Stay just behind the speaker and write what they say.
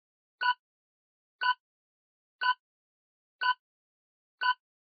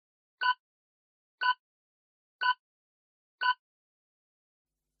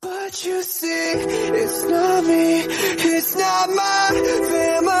Can't you see it's not me, it's not my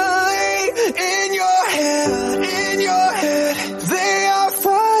family? In your head, they are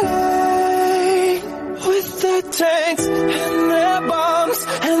fighting with their tanks and their bombs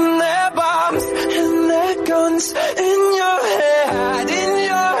and their bombs and their guns. In your head,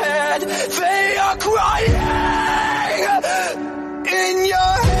 they are crying. In your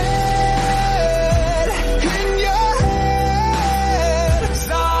head.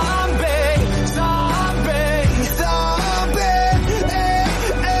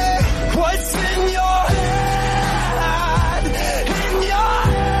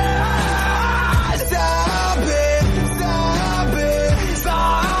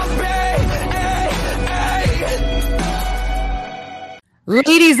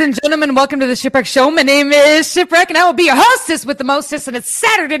 Ladies and gentlemen, welcome to the Shipwreck Show. My name is Shipwreck, and I will be your hostess with the mostest, and it's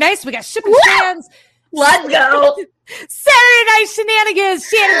Saturday night, so we got shipping fans. Let's go. Saturday night shenanigans.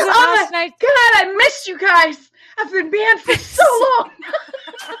 Shannon's in the house tonight. God, I missed you guys. I've been banned for so long.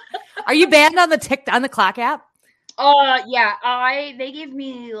 Are you banned on the clock app? Yeah. They gave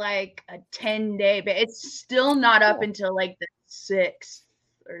me like a 10-day, but it's still not up until like the 6th.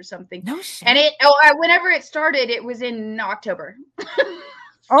 Or something. No shit. And whenever it started, it was in October.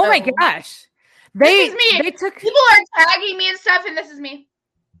 Oh my gosh. This is me. People are tagging me and stuff, and this is me.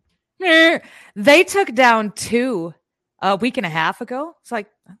 They took down 2 a week and a half ago. It's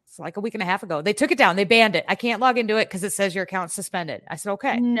like a week and a half ago. They took it down. They banned it. I can't log into it because it says your account's suspended. I said,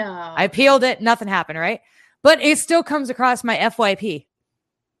 okay. No. I appealed it. Nothing happened, right? But it still comes across my FYP.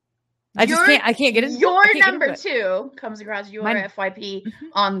 I can't get it. Your number 2 comes across your FYP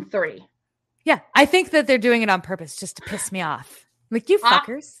on 3. Yeah, I think that they're doing it on purpose just to piss me off. Like, you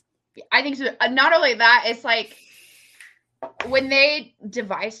fuckers. I think so. Not only that, it's like when they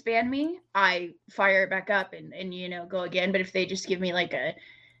device ban me, I fire it back up and go again. But if they just give me like a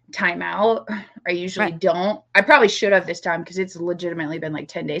timeout, I usually don't. I probably should have this time because it's legitimately been like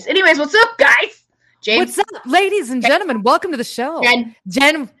 10 days. Anyways, what's up, guys? James? What's up, ladies and gentlemen? Welcome to the show.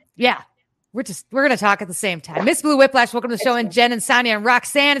 Jen. Yeah, we're going to talk at the same time. Miss Blue Whiplash, welcome to the show. And Jen and Sonia and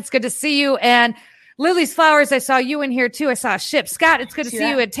Roxanne, it's good to see you. And Lily's Flowers, I saw you in here too. I saw Ship Scott, it's good to see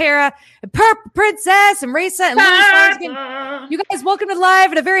you. And Tara, and Purple Princess, and Raisa, and Lily's Flowers again. You guys, welcome to live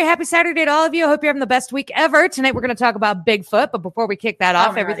and a very happy Saturday to all of you. I hope you're having the best week ever. Tonight, we're going to talk about Bigfoot. But before we kick that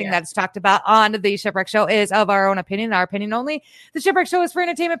off, everything that's talked about on the Shipwreck Show is of our own opinion, our opinion only. The Shipwreck Show is for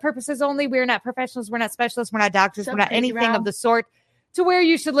entertainment purposes only. We are not professionals. We're not specialists. We're not doctors. We're not anything of the sort to where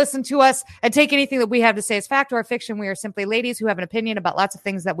you should listen to us and take anything that we have to say as fact or fiction. We are simply ladies who have an opinion about lots of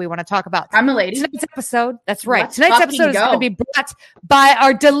things that we want to talk about. I'm a lady. Tonight's episode, that's right. Tonight's episode is going to be brought by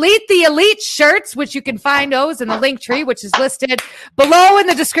our Delete the Elite shirts, which you can find those in the link tree, which is listed below in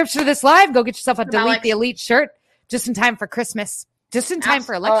the description of this live. Go get yourself a Delete the Elite shirt just in time for Christmas, just in time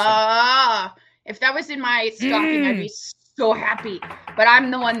for election. If that was in my stocking, I'd be so happy. But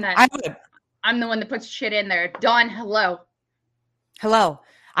I'm the one that puts shit in there. Dawn, Hello.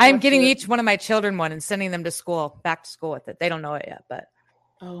 I'm getting each one of my children one and sending them to school, back to school with it. They don't know it yet, but.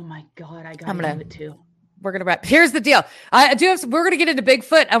 Oh my God. I got to do it too. We're going to wrap. Here's the deal. We're going to get into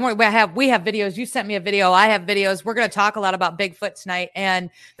Bigfoot. We have videos. You sent me a video. I have videos. We're going to talk a lot about Bigfoot tonight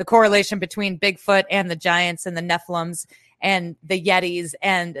and the correlation between Bigfoot and the giants and the Nephilims and the Yetis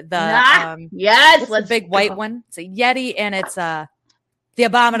and the, let's the big white one. It's a Yeti and it's the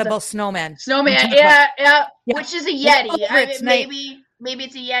abominable snowman. Yeah. Which is a Yeti. Maybe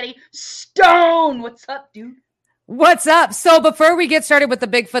it's a Yeti. Stone. What's up, dude? What's up? So before we get started with the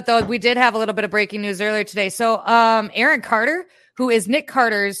Bigfoot, though, we did have a little bit of breaking news earlier today. So Aaron Carter, who is Nick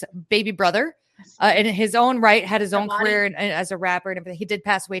Carter's baby brother, in his own right, had his own career as a rapper and everything. He did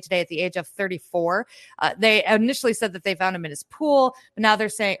pass away today at the age of 34. They initially said that they found him in his pool, but now they're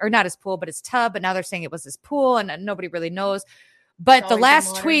saying, or not his pool, but his tub, but now they're saying it was his pool, and nobody really knows. But the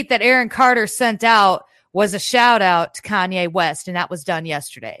last tweet that Aaron Carter sent out was a shout out to Kanye West, and that was done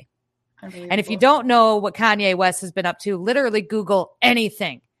yesterday. And if you don't know what Kanye West has been up to, literally Google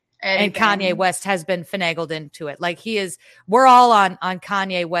anything. And Kanye West has been finagled into it. Like we're all on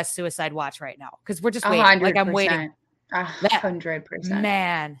Kanye West suicide watch right now because we're just waiting. 100%. Like I'm waiting. 100%.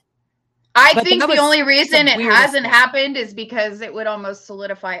 Man. I think the only reason it hasn't happened is because it would almost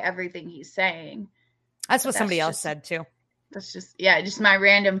solidify everything he's saying. That's what somebody else said too. That's just my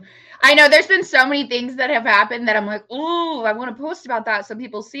random. I know there's been so many things that have happened that I'm like, ooh, I want to post about that so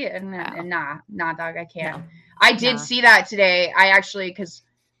people see it. And nah, dog, I can't. No. I did see that today. I actually, because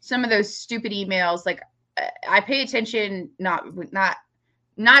some of those stupid emails, like I pay attention, not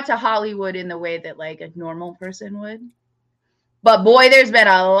to Hollywood in the way that like a normal person would. But boy, there's been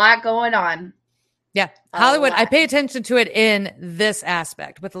a lot going on. Yeah. Hollywood, I pay attention to it in this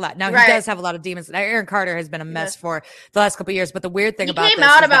aspect with a lot. Now, he does have a lot of demons. Aaron Carter has been a mess for the last couple of years. But the weird thing about this came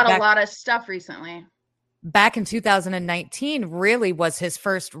out about a lot of stuff recently. Back in 2019 really was his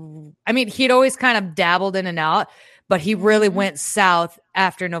first. I mean, he'd always kind of dabbled in and out, but he really went south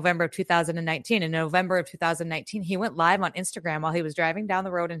after November of 2019. In November of 2019, he went live on Instagram while he was driving down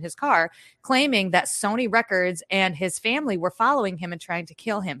the road in his car, claiming that Sony Records and his family were following him and trying to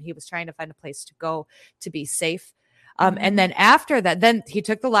kill him. He was trying to find a place to go to be safe. And then after that, then he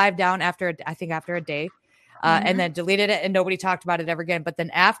took the live down after a day. And then deleted it and nobody talked about it ever again. But then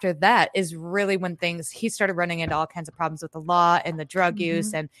after that is really when he started running into all kinds of problems with the law and the drug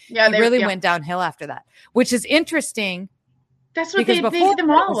use. And he really went downhill after that, which is interesting. That's what they them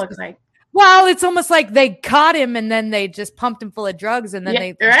all look like. Well, it's almost like they caught him and then they just pumped him full of drugs and then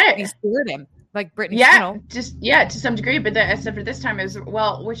they scared him. Like Britney, to some degree, but except for this time is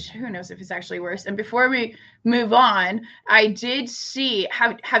which who knows if it's actually worse. And before we move on, I did see.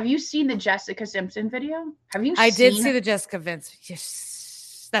 Have you seen the Jessica Simpson video? I did see the Jessica Vince.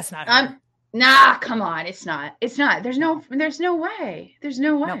 Yes, that's not. Nah, come on, it's not. It's not. There's no way. There's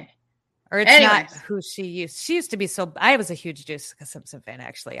no way. No. Or it's not who she used. She used to be so. I was a huge Jessica Simpson fan,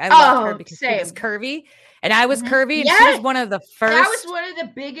 actually. I loved her because she was curvy, and I was curvy, and she was one of the first. That was one of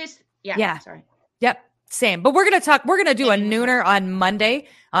the biggest. Yeah. Sorry. Yep. Same. But we're going to do a nooner on Monday.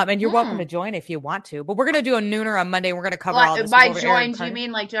 And you're welcome to join if you want to, but we're going to do a nooner on Monday. We're going to cover all this. By join, do you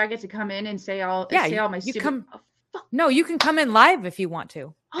mean like, do I get to come in and say all my stupid? No, you can come in live if you want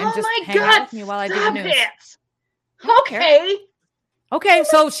to. And just hang out with me while I do the news. Okay.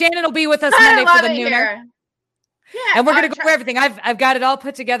 So Shannon will be with us Monday for the nooner. Here. Yeah, and we're going to go over everything. I've got it all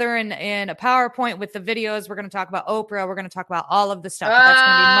put together in a PowerPoint with the videos. We're going to talk about Oprah. We're going to talk about all of the stuff. That's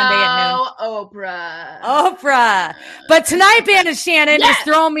going to be Monday at noon. Oprah. But tonight, Bandit Shannon is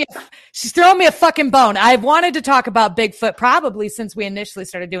throwing me. She's throwing me a fucking bone. I've wanted to talk about Bigfoot probably since we initially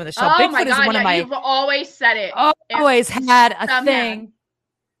started doing the show. Bigfoot is one of my. You've always said it. Always had a thing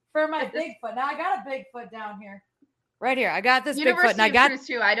for my Bigfoot. Now I got a Bigfoot down here, right here. I got this Bigfoot, and I got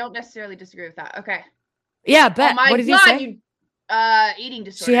too. I don't necessarily disagree with that. Okay. Yeah, but what did he say? Eating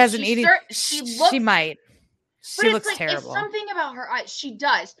disorder. She has an eating. She might. She looks terrible. It's something about her eyes. She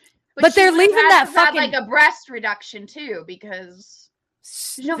does. But they're leaving that fucking like a breast reduction too, because.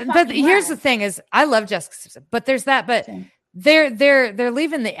 But here's the thing: is I love Jessica Simpson, but there's that. But they're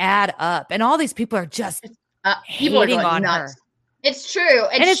leaving the ad up, and all these people are just hating on her. It's true,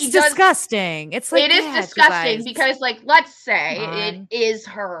 and it's disgusting. It's like it is disgusting because, like, let's say it is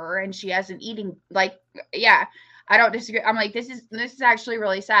her, and she has an eating I don't disagree. I'm like, this is actually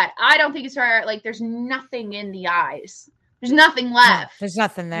really sad. I don't think it's her. Like, there's nothing in the eyes. There's nothing left. No, there's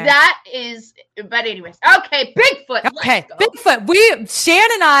nothing there. That is, but anyways, okay, Bigfoot. Okay, Bigfoot. Shan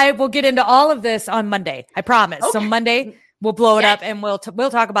and I will get into all of this on Monday. I promise. Okay. So Monday we'll blow it up, and we'll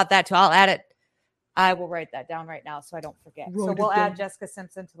talk about that too. I'll add it. I will write that down right now so I don't forget. So we'll add Jessica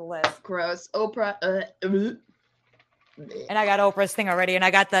Simpson to the list. Gross. Oprah. And I got Oprah's thing already, and I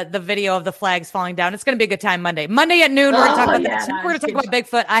got the video of the flags falling down. It's going to be a good time Monday. Monday at noon, we're going to talk about that. We're going to talk about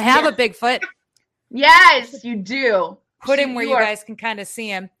Bigfoot. I have a Bigfoot. Yes, you do. Put him where you guys can kind of see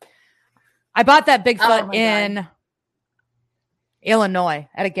him. I bought that Bigfoot in Illinois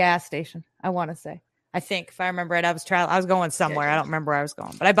at a gas station, I want to say. I think, if I remember right, I was going somewhere. I don't remember where I was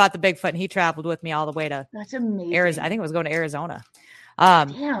going, but I bought the Bigfoot and he traveled with me all the way to That's amazing. Arizona. I think it was going to Arizona.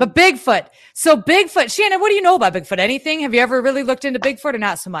 But Bigfoot. So Bigfoot, Shannon, what do you know about Bigfoot? Anything? Have you ever really looked into Bigfoot or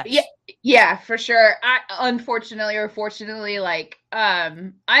not so much? Yeah, for sure. Unfortunately or fortunately, like,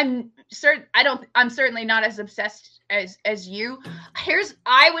 I'm certainly not as obsessed as you.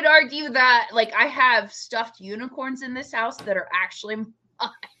 I would argue that, like, I have stuffed unicorns in this house that are actually mine.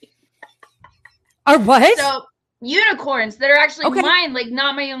 Are what? So unicorns that are actually mine, like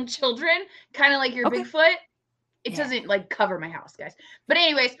not my own children, kind of like your Bigfoot. It doesn't like cover my house, guys. But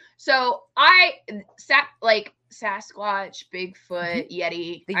anyways, so Sasquatch, Bigfoot,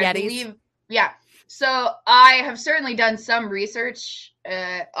 Yeti. The Yetis. So I have certainly done some research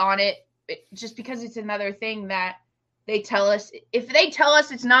on it, just because it's another thing that they tell us. If they tell us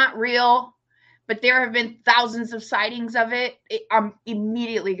it's not real, but there have been thousands of sightings of it, I'm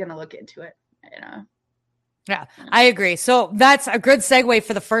immediately going to look into it. Yeah, I agree. So that's a good segue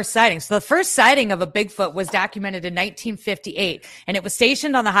for the first sighting. So the first sighting of a Bigfoot was documented in 1958, and it was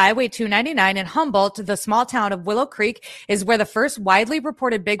stationed on the Highway 299 in Humboldt. The small town of Willow Creek is where the first widely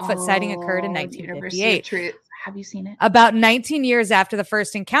reported Bigfoot sighting occurred in 1958. Have you seen it? About 19 years after the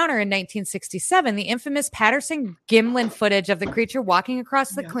first encounter in 1967, the infamous Patterson-Gimlin footage of the creature walking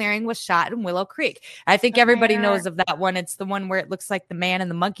across the clearing was shot in Willow Creek. I think everybody knows of that one. It's the one where it looks like the man in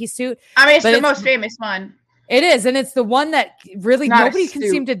the monkey suit. I mean, it's the most famous one. It is, and it's the one that really nobody can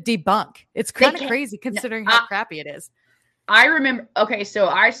seem to debunk. It's kind of crazy considering how crappy it is. I remember, okay, so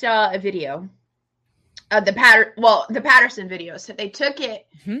I saw a video of the Patterson video. So they took it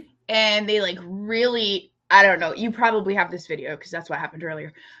and they like really, I don't know, you probably have this video because that's what happened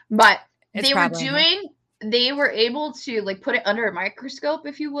earlier. But they were able to like put it under a microscope,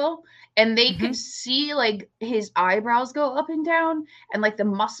 if you will, and they could see like his eyebrows go up and down and like the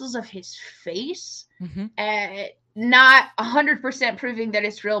muscles of his face. Not 100% proving that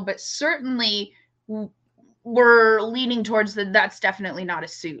it's real, but certainly we're leaning towards that's definitely not a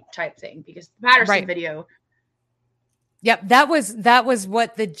suit type thing, because the Patterson video. Yep, that was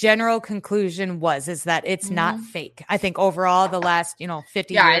what the general conclusion was, is that it's not fake. I think overall the last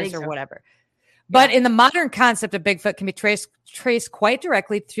 50 years or whatever. But in the modern concept of Bigfoot can be traced quite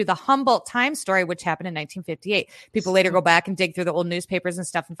directly through the Humboldt Times story, which happened in 1958. People later go back and dig through the old newspapers and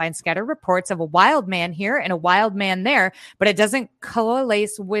stuff and find scattered reports of a wild man here and a wild man there, but it doesn't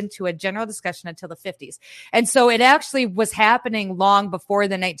coalesce into a general discussion until the 50s. And so it actually was happening long before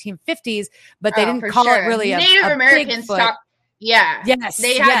the 1950s, but they didn't call it really Native Americans Bigfoot. Talk. Yeah. Yes.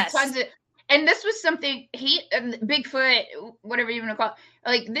 They had tons of. And this was something Bigfoot, whatever you want to call it,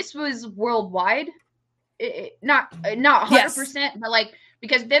 like this was worldwide, not 100%, but like,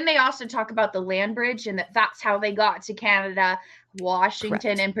 because then they also talk about the land bridge and that's how they got to Canada,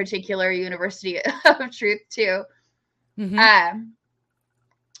 Washington in particular, University of Truth too,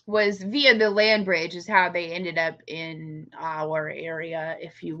 was via the land bridge is how they ended up in our area,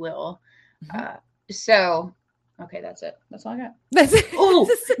 if you will. So. Okay, that's it. That's all I got. Oh,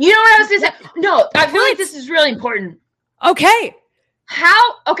 you know what I was going to say? No, I feel like this is really important. Okay.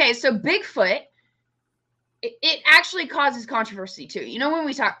 So Bigfoot, it actually causes controversy too. You know when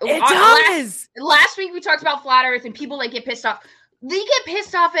we talk, it does. Last week we talked about flat Earth and people like get pissed off. They get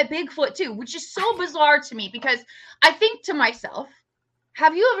pissed off at Bigfoot too, which is so bizarre to me because I think to myself,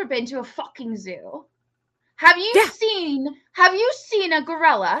 have you ever been to a fucking zoo? Have you seen a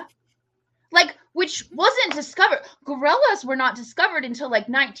gorilla? Like, which wasn't discovered. Gorillas were not discovered until like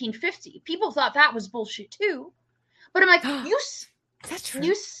 1950. People thought that was bullshit too. But I'm like, that's true.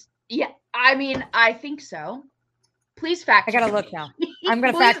 Yeah, I mean, I think so. Please fact check. I gotta look now. I'm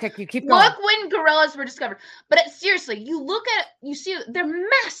gonna fact check you. Keep going. Look when gorillas were discovered. But seriously, you see, they're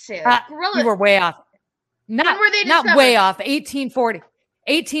massive. Gorillas. You were way off. When were they discovered? Not way off.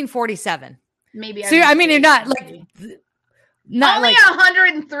 1847. Maybe. So I mean, you're not like. Not only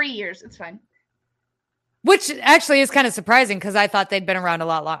 103 years. It's fine. Which actually is kind of surprising because I thought they'd been around a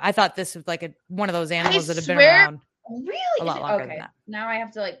lot longer. I thought this was like one of those animals that had been around a lot longer than that. Now I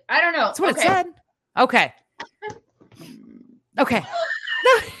have to I don't know. That's what it said. Okay. Okay.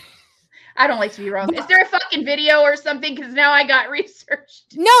 I don't like to be wrong. Is there a fucking video or something? Because now I got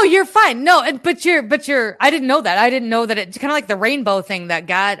researched. No, you're fine. No, but you're. I didn't know that. I didn't know that it's kind of like the rainbow thing.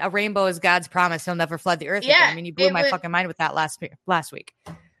 That a rainbow is God's promise. He'll never flood the earth again. I mean, you blew my fucking mind with that last week.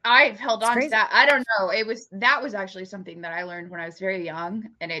 I've held on to that. I don't know. That was actually something that I learned when I was very young,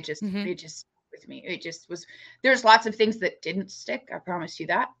 and it just with me. It just was. There's lots of things that didn't stick. I promise you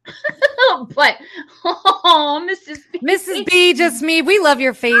that. But Mrs. B, just me. We love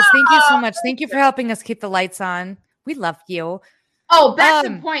your face. Thank you so much. Thank you for helping us keep the lights on. We love you. Oh, that's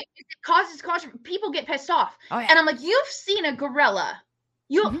the point. It causes controversy. People get pissed off, and I'm like, you've seen a gorilla.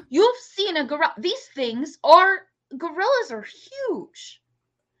 You've seen a gorilla. These gorillas are huge.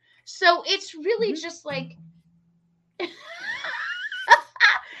 So it's really just like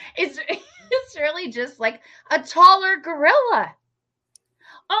it's really just like a taller gorilla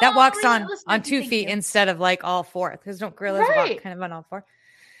that walks on 2 feet instead of like all four, because don't gorillas walk kind of on all four?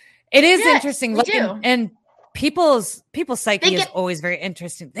 It is interesting. Like, and people's psyche is always very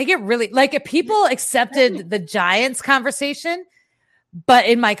interesting. They get really like if people accepted the giants conversation, but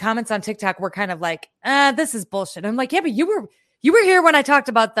in my comments on TikTok, we're kind of like, this is bullshit. I'm like, yeah, but you were here when I talked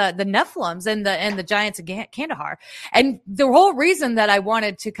about the Nephilims and the giants of Kandahar. And the whole reason that I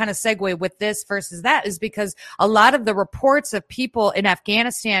wanted to kind of segue with this versus that is because a lot of the reports of people in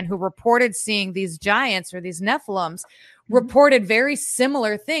Afghanistan who reported seeing these giants or these Nephilims reported very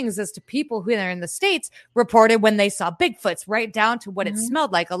similar things as to people who are in the States reported when they saw Bigfoots, right down to what it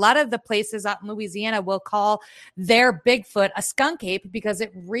smelled like. A lot of the places out in Louisiana will call their Bigfoot a skunk ape because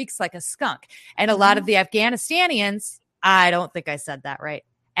it reeks like a skunk. And a lot of the Afghanistanians, I don't think I said that right.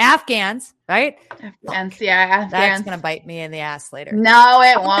 Afghans, right? Afghans, yeah. That's going to bite me in the ass later. No,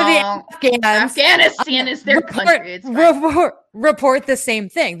 it won't. Afghanistan is their country. It's fine. Report the same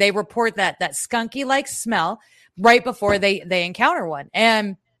thing. They report that skunky-like smell right before they encounter one.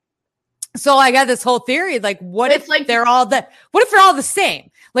 And so I got this whole theory, like, what if they're all the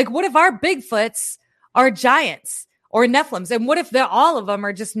same? Like, what if our Bigfoots are giants or Nephilims? And what if all of them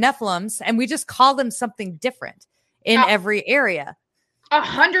are just Nephilims and we just call them something different in every area?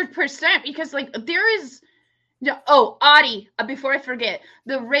 100%, because like there is Audie, before I forget,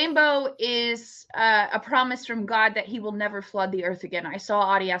 the rainbow is a promise from God that he will never flood the earth again. I saw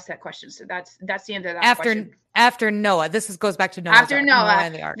Audie ask that question, so that's the end of that question. After Noah, goes back to Noah. After Noah,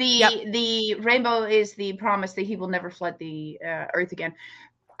 and the ark. The rainbow is the promise that he will never flood the earth again.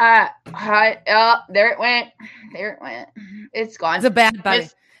 There it went. It's gone. It's a bad buddy.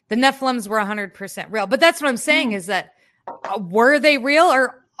 The Nephilims were 100% real, but that's what I'm saying is that were they real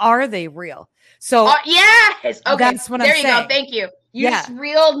or are they real? So yes, okay, that's what I'm saying. There you go. Thank you. You just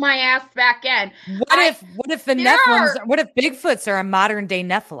reeled my ass back in. What if the Nephilims? What if Bigfoots are a modern day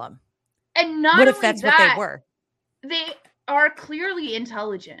Nephilim? And not what if that's what they were? They are clearly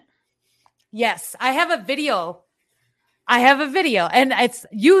intelligent. Yes, I have a video, and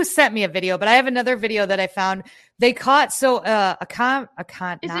you sent me a video, but I have another video that I found. They caught Is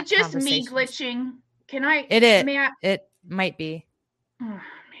it just me glitching? Can I? It is. It might be. Oh man,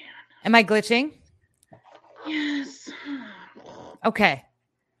 am I glitching? Yes. Okay.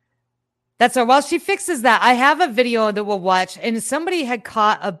 That's all. While she fixes that, I have a video that we'll watch, and somebody had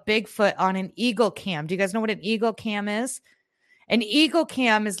caught a Bigfoot on an Eagle Cam. Do you guys know what an Eagle Cam is? An Eagle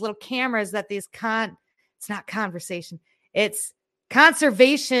Cam is little cameras that it's not conversation. It's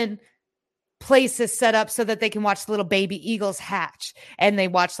conservation places set up so that they can watch the little baby eagles hatch, and they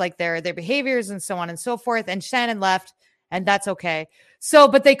watch like their behaviors and so on and so forth. And Shannon left, and that's okay. So,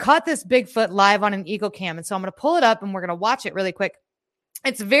 but they caught this Bigfoot live on an Eagle Cam. And so I'm going to pull it up and we're going to watch it really quick.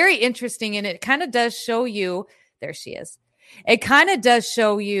 It's very interesting, and it kind of does show you, there she is. It kind of does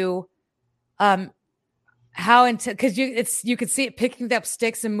show you how because you can see it picking up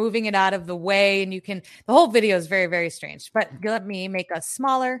sticks and moving it out of the way, and the whole video is very, very strange. But let me make us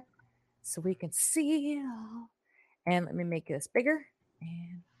smaller so we can see. And let me make this bigger.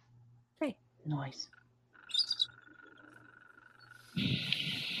 And okay, nice.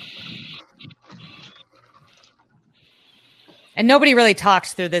 And nobody really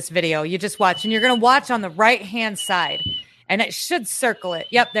talks through this video. You just watch, and you're going to watch on the right-hand side, and it should circle it.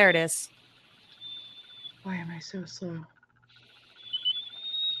 Yep, there it is. Why am I so slow?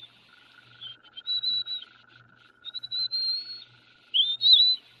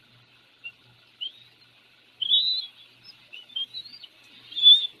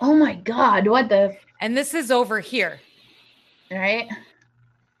 Oh my God, what the? And this is over here. Right?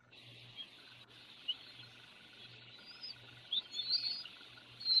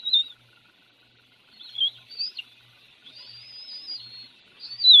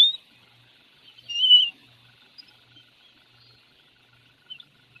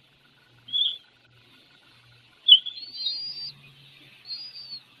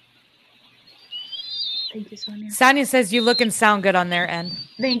 Thank you, Sonia. Sonia says you look and sound good on their end.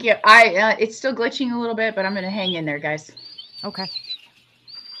 Thank you. It's still glitching a little bit, but I'm going to hang in there, guys. Okay.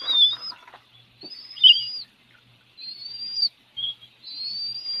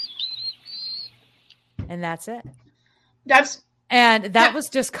 And that's it. That was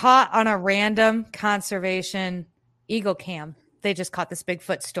just caught on a random conservation Eagle Cam. They just caught this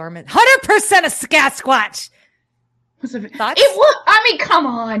Bigfoot storming. 100% a Sasquatch. Thoughts? Come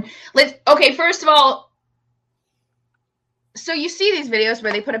on. First of all, so you see these videos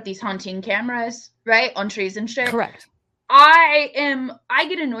where they put up these hunting cameras, right, on trees and shit. Correct. I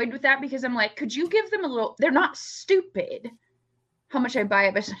get annoyed with that because I'm like, could you give them a little? They're not stupid. How much I buy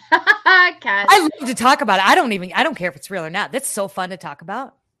it, but I love to talk about it. I don't care if it's real or not. That's so fun to talk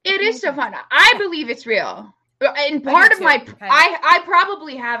about. It is so fun. I believe it's real. And part of I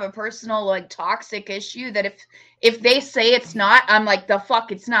probably have a personal like toxic issue that if they say it's not, I'm like, the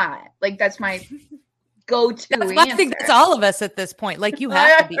fuck it's not. Like that's my go-to answer. I think that's all of us at this point. Like you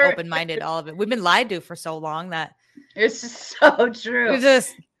have to be open-minded, all of it. We've been lied to for so long that it's so true.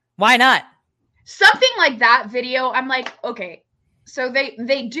 Why not? Something like that video, I'm like, okay. So they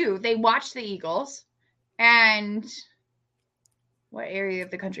watch the eagles, and what area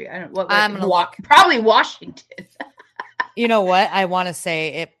of the country? I don't know. I'm gonna look. Probably Washington. You know what? I want to say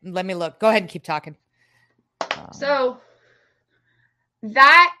it. Let me look. Go ahead and keep talking. So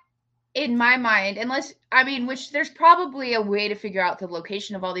that, in my mind, which there's probably a way to figure out the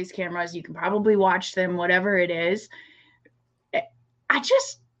location of all these cameras. You can probably watch them, whatever it is.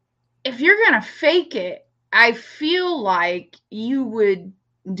 if you're going to fake it, I feel like you would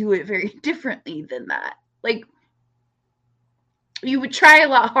do it very differently than that. Like, you would try a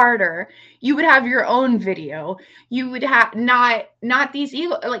lot harder. You would have your own video. You would have not these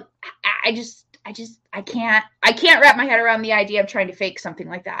evil, like, I can't wrap my head around the idea of trying to fake something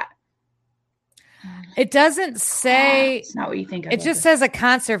like that. It doesn't say, it's not what you think of. It just says a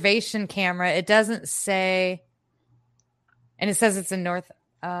conservation camera. It doesn't say, and it says it's in North,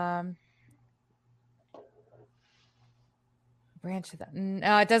 branch of that.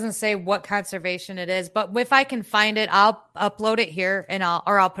 No, it doesn't say what conservation it is, but if I can find it, I'll upload it here and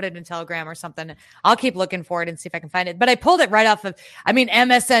I'll put it in Telegram or something. I'll keep looking for it and see if I can find it. But I pulled it right off of,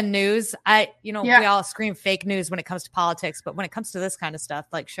 MSN News. We all scream fake news when it comes to politics, but when it comes to this kind of stuff,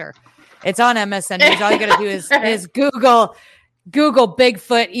 like, sure, it's on MSN News. All you got to do is Google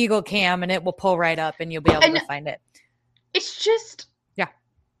Bigfoot Eagle Cam and it will pull right up and you'll be able to find it. It's just,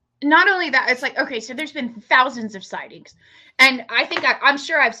 not only that, it's like, okay, so there's been thousands of sightings. And I think I'm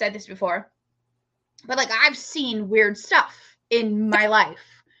sure I've said this before, but like, I've seen weird stuff in my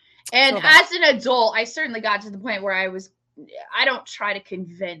life. And as an adult, I certainly got to the point where I don't try to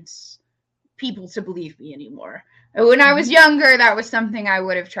convince people to believe me anymore. When I was younger, that was something I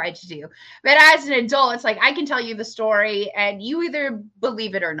would have tried to do. But as an adult, it's like, I can tell you the story and you either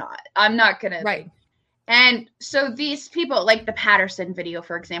believe it or not. I'm not going to. Right. And so these people, like the Patterson video,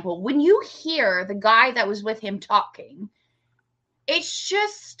 for example, when you hear the guy that was with him talking, it's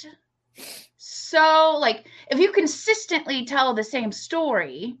just so, like, if you consistently tell the same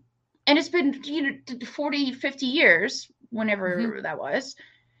story, and it's been 40, 50 years, whenever that was,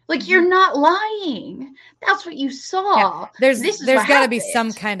 like, you're not lying. That's what you saw. Yeah. There's got to be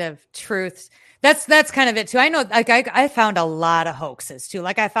some kind of truth. That's kind of it too. I know, like, I found a lot of hoaxes too.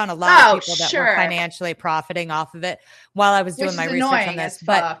 Like, I found a lot of people that were financially profiting off of it while I was doing my research on this.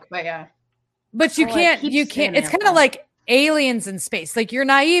 But you can't. It's kind of like aliens in space. Like, you're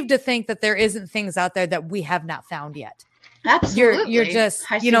naive to think that there isn't things out there that we have not found yet. Absolutely. You're just,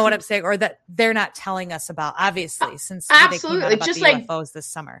 you know what I'm saying, or that they're not telling us about, obviously, since they came out about just the UFOs this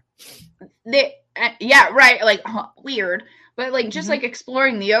summer. Right. Like, weird. But like, just like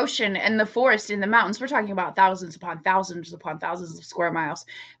exploring the ocean and the forest and the mountains, we're talking about thousands upon thousands of square miles.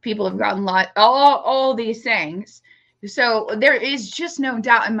 People have gotten all these things. So there is just no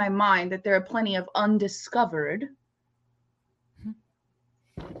doubt in my mind that there are plenty of undiscovered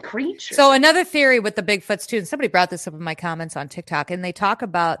creatures. So another theory with the Bigfoots too, and somebody brought this up in my comments on TikTok, and they talk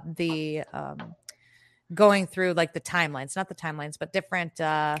about the going through like the timelines, not the timelines, but different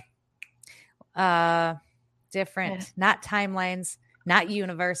not timelines, not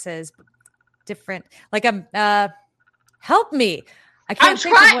universes, but different, like, help me. I'm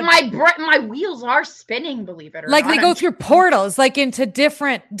trying. My wheels are spinning, believe it or not. Like, they go through portals, like into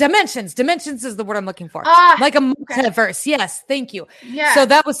different dimensions. Dimensions is the word I'm looking for. Like a multiverse. Yes, thank you. Yeah. So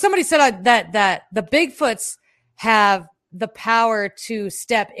that was, somebody said that the Bigfoots have the power to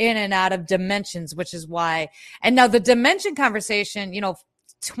step in and out of dimensions, which is why. And now the dimension conversation,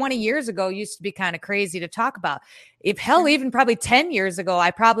 20 years ago used to be kind of crazy to talk about. If hell, even probably 10 years ago, I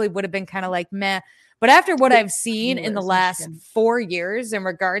probably would have been kind of like, meh. But after what I've seen in the last 4 years in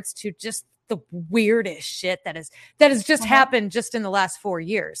regards to just the weirdest shit that has just happened just in the last 4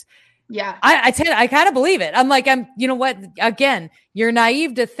 years. Yeah. I kind of believe it. I'm like, you know what? Again, you're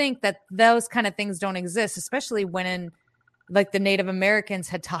naive to think that those kind of things don't exist, especially when like the Native Americans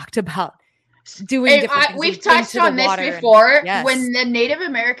had talked about doing different things. We've touched on this before. When the Native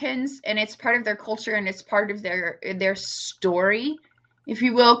Americans, and it's part of their culture and it's part of their story, if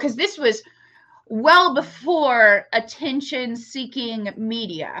you will, because this was well before attention-seeking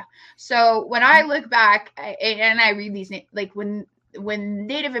media. So when I look back and I read these, like when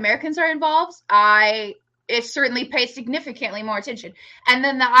Native Americans are involved, it certainly pays significantly more attention. And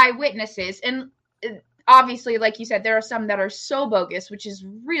then the eyewitnesses, and obviously, like you said, there are some that are so bogus, which is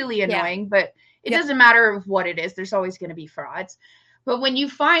really annoying, but it doesn't matter what it is. There's always going to be frauds. But when you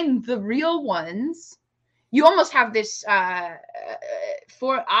find the real ones, you almost have this, I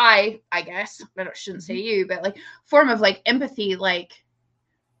guess, but I shouldn't say you, but like form of like empathy, like,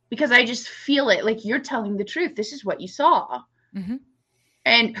 because I just feel it, like, you're telling the truth. This is what you saw. Mm-hmm.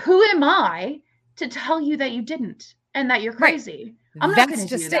 And who am I to tell you that you didn't and that you're crazy? Right. I'm not going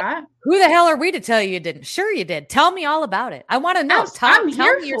to do that. Who the hell are we to tell you you didn't? Sure you did. Tell me all about it. I want to know. Tell me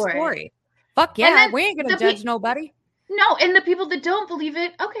your story. Fuck yeah. We ain't going to judge nobody. No, and the people that don't believe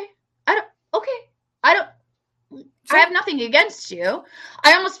it, I have nothing against you.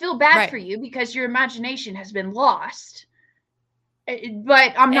 I almost feel bad for you because your imagination has been lost.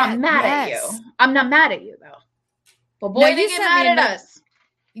 But I'm not mad at you. I'm not mad at you, though. But boy, they get mad at us.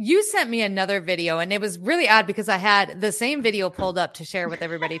 You sent me another video, and it was really odd because I had the same video pulled up to share with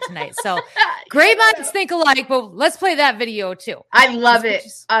everybody tonight. So great minds think alike, but let's play that video too. I love it.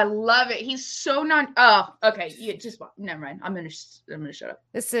 I love it. He's so okay. You just never mind. I'm gonna shut up.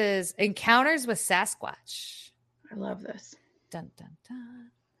 This is Encounters with Sasquatch. I love this. Dun dun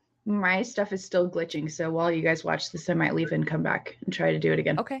dun. My stuff is still glitching, so while you guys watch this, I might leave and come back and try to do it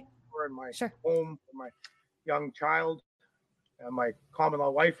again. Okay. We're in my home for my young child and my common law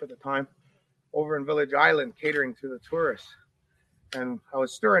wife at the time over in Village Island catering to the tourists. And I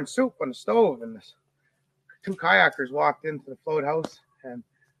was stirring soup on the stove, and this 2 kayakers walked into the float house, and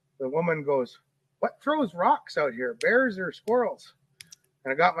the woman goes, "What throws rocks out here, bears or squirrels?"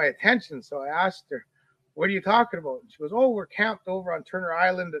 And it got my attention, so I asked her, "What are you talking about?" And she goes, "Oh, we're camped over on Turner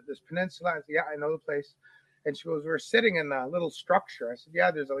Island at this peninsula." I said, "Yeah, I know the place." And she goes, "We're sitting in a little structure." I said,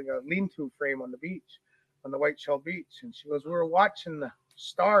 "Yeah, there's like a lean-to frame on the beach, on the White Shell Beach." And she goes, "We were watching the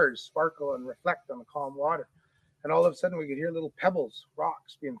stars sparkle and reflect on the calm water. And all of a sudden we could hear little pebbles,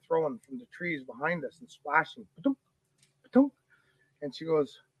 rocks being thrown from the trees behind us and splashing. Ba-dunk, ba-dunk." And she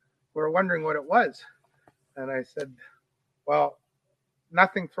goes, "We were wondering what it was." And I said, "Well,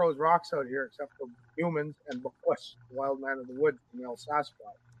 nothing throws rocks out here except for humans and Bokwas, the wild man of the woods, the male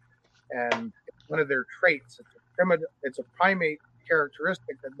Sasquatch. And it's one of their traits. It's a primate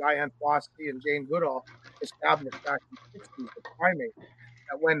characteristic that Diane Fossey and Jane Goodall established back in the 60s, the primate,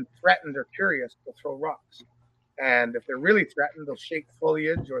 that when threatened or curious, will throw rocks. And if they're really threatened, they'll shake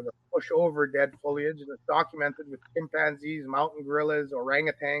foliage or they'll push over dead foliage. And it's documented with chimpanzees, mountain gorillas,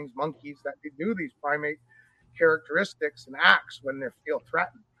 orangutans, monkeys, that they do these primate characteristics and acts when they feel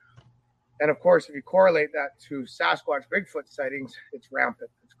threatened. And of course, if you correlate that to Sasquatch Bigfoot sightings, it's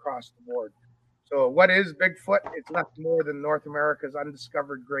rampant. It's across the board. So what is Bigfoot? It's nothing more than North America's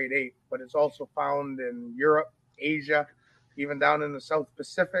undiscovered great ape, but it's also found in Europe, Asia, even down in the South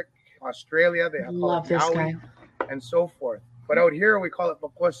Pacific, Australia. They have love this guy. And so forth. But out here, we call it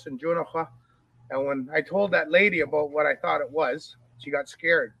Bokwas and Junacha. And when I told that lady about what I thought it was, she got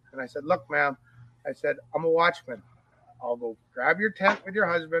scared. And I said, "Look, ma'am," I said, "I'm a watchman. I'll go grab your tent with your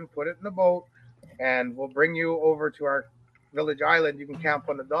husband, put it in the boat, and we'll bring you over to our Village Island. You can camp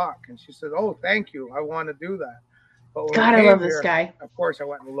on the dock." And she said, "Oh, thank you. I want to do that." But when God, I love this guy. Of course, I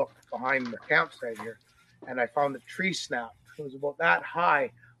went and looked behind the campsite here, and I found a tree snap. It was about that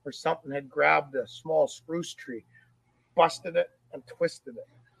high where something had grabbed a small spruce tree, busted it, and twisted it.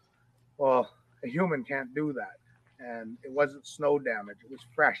 Well, a human can't do that. And it wasn't snow damage. It was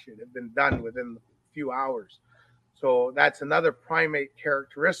fresh. It had been done within a few hours. So that's another primate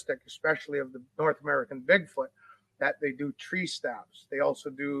characteristic, especially of the North American Bigfoot, that they do tree stabs. They also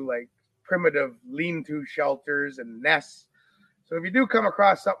do like primitive lean-to shelters and nests. So if you do come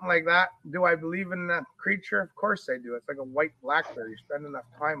across something like that, do I believe in that creature? Of course I do. It's like a white black bear. You spend enough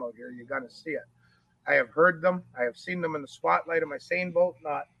time out here, you got to see it. I have heard them. I have seen them in the spotlight of my seine boat,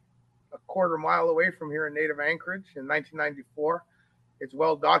 not a quarter mile away from here in native Anchorage in 1994. It's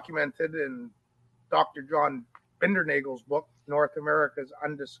well documented in Dr. John Bindernagel's book, North America's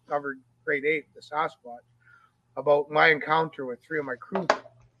Undiscovered Great Ape, the Sasquatch, about my encounter with 3 of my crew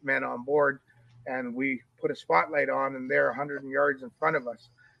men on board. And we put a spotlight on, and there, 100 yards in front of us,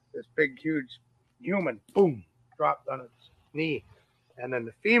 this big, huge human, boom, dropped on its knee. And then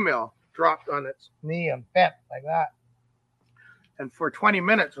the female dropped on its knee and bent like that. And for 20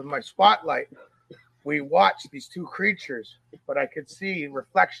 minutes with my spotlight, we watched these 2 creatures, but I could see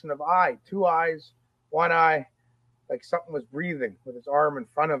reflection of eye, 2 eyes, 1 eye, like something was breathing with its arm in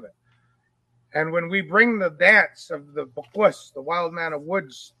front of it. And when we bring the dance of the Bokwas, the wild man of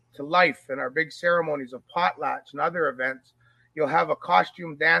woods, to life in our big ceremonies of potlatch and other events, you'll have a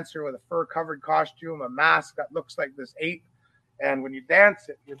costume dancer with a fur-covered costume, a mask that looks like this ape. And when you dance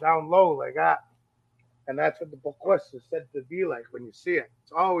it, you're down low like that. And that's what the Bokwas is said to be like when you see it.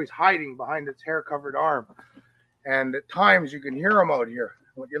 It's always hiding behind its hair-covered arm. And at times you can hear them out here.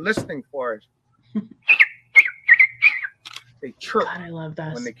 What you're listening for is they chirp. God, I love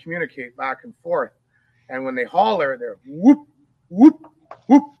that. When they communicate back and forth. And when they holler, they're whoop, whoop,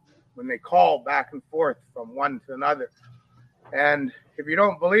 whoop. When they call back and forth from one to another. And if you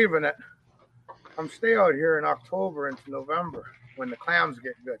don't believe in it, come stay out here in October into November when the clams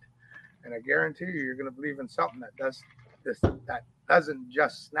get good. And I guarantee you're going to believe in something that does this, that doesn't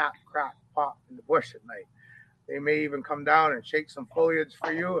just snap, crack, pop in the bush at night. They may even come down and shake some foliage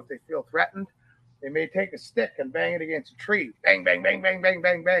for you if they feel threatened. They may take a stick and bang it against a tree. Bang, bang, bang, bang, bang,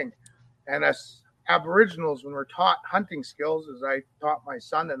 bang, bang. And us Aboriginals, when we're taught hunting skills, as I taught my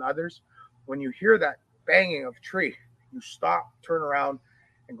son and others, when you hear that banging of tree, you stop, turn around,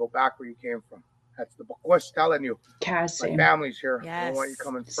 and go back where you came from. That's the Bequest telling you. Yeah, My same. family's here. I Yes. don't want you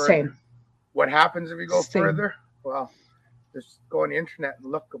coming further. Same. What happens if you go Same. further? Well, just go on the internet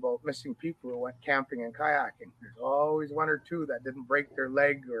and look about missing people who went camping and kayaking. There's always one or two that didn't break their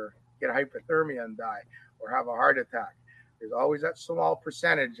leg or get hypothermia and die or have a heart attack. There's always that small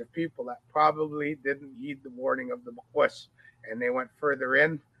percentage of people that probably didn't heed the warning of the Bequest and they went further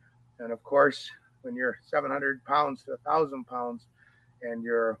in. And of course, when you're 700 pounds to 1,000 pounds and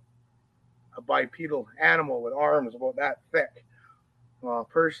you're a bipedal animal with arms about that thick, well,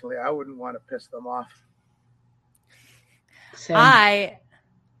 personally, I wouldn't want to piss them off. Same. I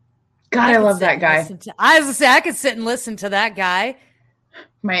I love could sit that and guy. listen to- I was gonna say I could sit and listen to that guy.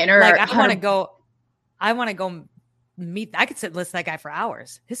 My inner. Like I want to go meet. I could sit and listen to that guy for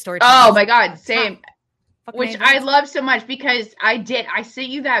hours. His story. Oh my God, same. Fucking Which amazing. I love so much because I sent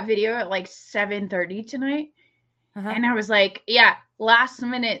you that video at like 7:30 tonight. Uh-huh. And I was like, yeah, last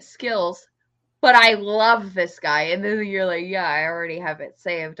minute skills, but I love this guy. And then you're like, yeah, I already have it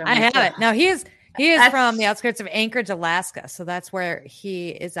saved. I have it. Now he is That's- from the outskirts of Anchorage, Alaska. So that's where he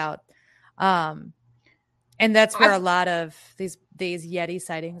is out. And that's where a lot of these Yeti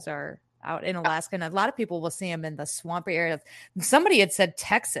sightings are out in Alaska. And a lot of people will see him in the swampy area. Somebody had said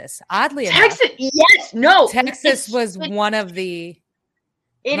Texas. Oddly enough, Texas, yes, no. Texas was one of the.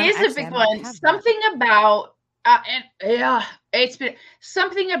 It Well, is actually, a big I might one. have that. Something about, and yeah, it's been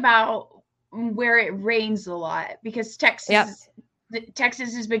something about where it rains a lot because Texas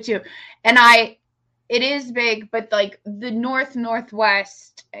is big too. And it is big, but like the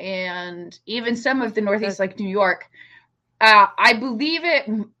northwest and even some of the northeast, like New York, I believe it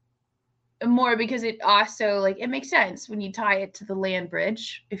more because it also like it makes sense when you tie it to the land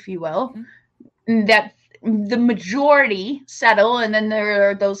bridge, if you will, that the majority settle, and then there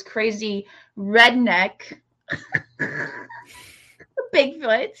are those crazy redneck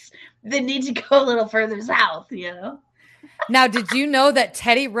Bigfoots that need to go a little further south, you know. Now, did you know that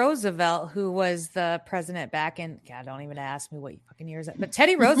Teddy Roosevelt, who was the president back in, God, don't even ask me what fucking years, but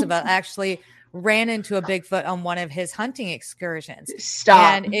Teddy Roosevelt actually ran into a Bigfoot on one of his hunting excursions.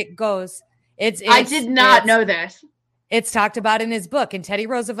 Stop. And it goes, it's I did not know this. It's talked about in his book. In Teddy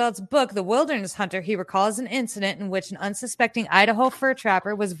Roosevelt's book, The Wilderness Hunter, he recalls an incident in which an unsuspecting Idaho fur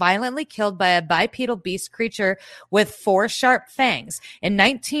trapper was violently killed by a bipedal beast creature with 4 sharp fangs. In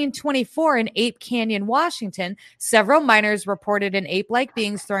 1924, in Ape Canyon, Washington, several miners reported an ape-like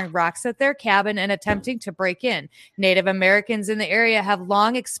beings throwing rocks at their cabin and attempting to break in. Native Americans in the area have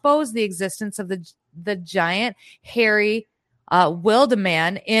long exposed the existence of the giant, hairy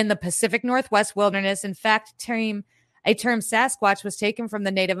wildeman in the Pacific Northwest wilderness. In fact, a term Sasquatch was taken from the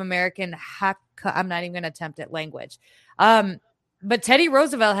Native American I'm not even going to attempt it language. But Teddy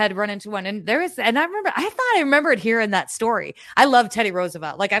Roosevelt had run into one, and I thought I remembered hearing that story. I love Teddy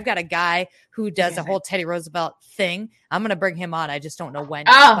Roosevelt. Like I've got a guy who does a whole Teddy Roosevelt thing. I'm going to bring him on. I just don't know when.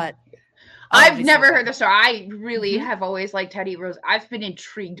 But I've never heard the story. I really have always liked Teddy Roosevelt. I've been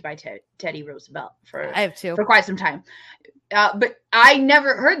intrigued by Teddy Roosevelt I have too for quite some time. But I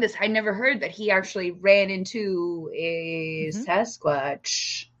never heard this. I never heard that he actually ran into a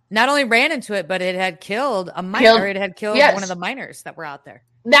Sasquatch. Not only ran into it, but it had killed a miner. It had killed one of the miners that were out there.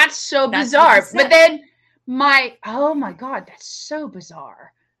 That's so bizarre. But then oh my God, that's so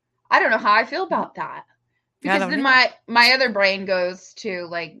bizarre. I don't know how I feel about that. Because then my other brain goes to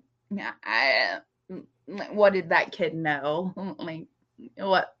like, what did that kid know? Like,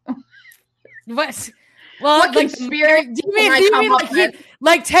 what? What? Well, what like, conspiracy? Do you mean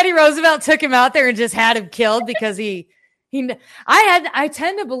like Teddy Roosevelt took him out there and just had him killed because I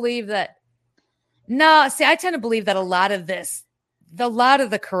tend to believe that. No, see, I tend to believe that a lot of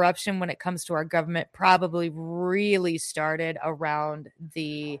the corruption when it comes to our government probably really started around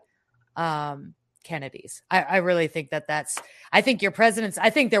the Kennedys. I really think I think your presidents,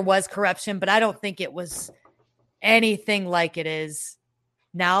 I think there was corruption, but I don't think it was anything like it is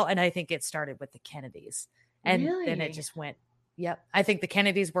now. And I think it started with the Kennedys and then it just went. Yep. I think the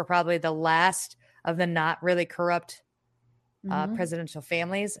Kennedys were probably the last of the not really corrupt presidential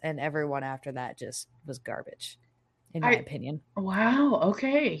families, and everyone after that just was garbage, in my opinion. Wow.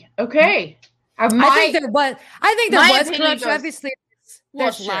 Okay. I think there was corruption. Obviously,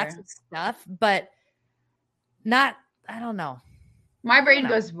 there's lots of stuff, but not. I don't know. My brain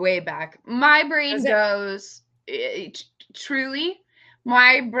goes way back. My brain goes truly.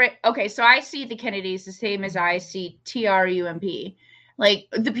 My brain. Okay, so I see the Kennedys the same as I see Trump. Like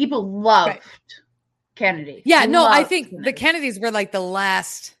the people loved Kennedy. Yeah, no, I think the Kennedys were like the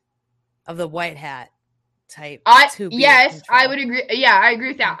last of the white hat type. Yes, I would agree. Yeah, I agree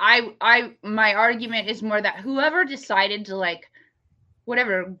with that. My argument is more that whoever decided to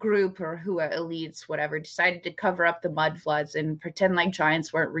whatever group or who elites, whatever, decided to cover up the mud floods and pretend like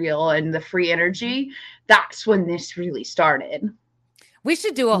giants weren't real and the free energy, that's when this really started. We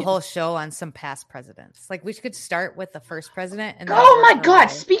should do a whole show on some past presidents. Like we could start with the first president. And oh my God.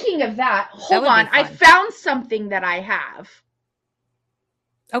 Speaking of that, hold on. I found something that I have.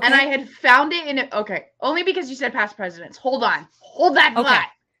 Okay. And I had found it in it. Okay. Only because you said past presidents. Hold on. Hold that thought.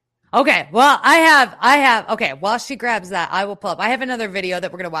 Okay. Well, I have. Okay. While she grabs that, I will pull up. I have another video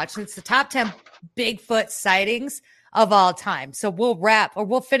that we're going to watch. It's the top 10 Bigfoot sightings of all time. So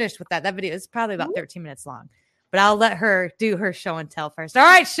we'll finish with that. That video is probably about 13 minutes long, but I'll let her do her show and tell first. All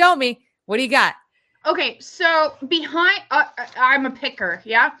right. Show me. What do you got? Okay. So behind, I'm a picker.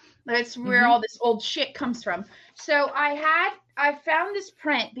 Yeah. That's where all this old shit comes from. So I found this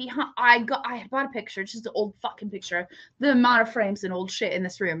print behind. I bought a picture. It's just an old fucking picture. The amount of frames and old shit in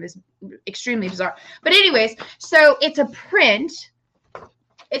this room is extremely bizarre. But anyways, so it's a print.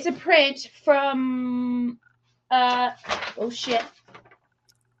 It's a print from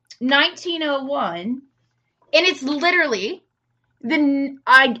 1901, and it's literally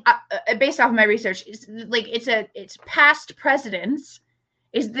based off of my research. It's past presidents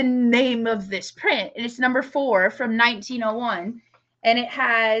is the name of this print, and it's number 4 from 1901, and it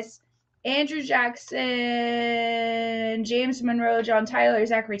has Andrew Jackson, James Monroe, John Tyler,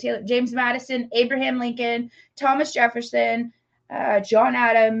 Zachary Taylor, James Madison, Abraham Lincoln, Thomas Jefferson, John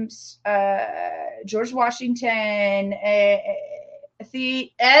Adams, George Washington, and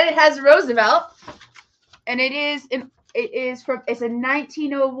it has Roosevelt, and it's a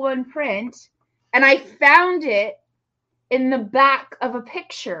 1901 print, and I found it in the back of a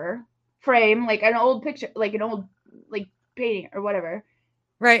picture frame, like an old picture, like an old painting or whatever.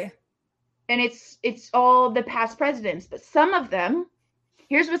 Right. And it's all the past presidents, but some of them,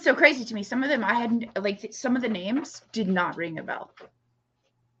 here's what's so crazy to me. Some of them I hadn't, some of the names did not ring a bell.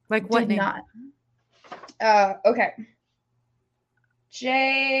 Like what name? Not. Okay.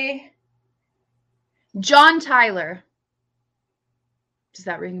 John Tyler. Does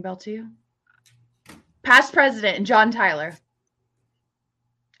that ring a bell to you? Past president John Tyler.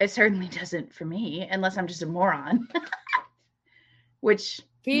 It certainly doesn't for me, unless I'm just a moron.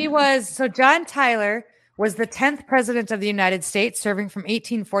 John Tyler was the 10th president of the United States, serving from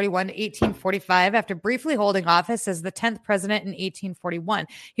 1841 to 1845 after briefly holding office as the 10th president in 1841.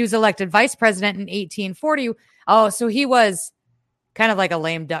 He was elected vice president in 1840. Oh, so he was kind of like a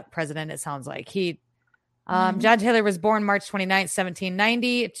lame duck president, it sounds like. John Taylor was born March 29th,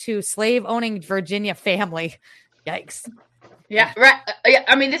 1790 to slave-owning Virginia family. Yikes. Yeah, right. Yeah,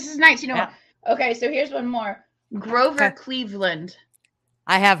 I mean, this is 1901. Yeah. Okay, so here's one more. Grover Cleveland.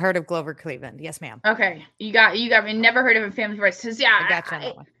 I have heard of Grover Cleveland. Yes, ma'am. Okay. You got me. Never heard of a family voice. Yeah. I got you on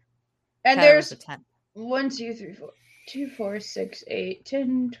that one. And there's 1, 2, 3, 4, 2, 4, 6, 8,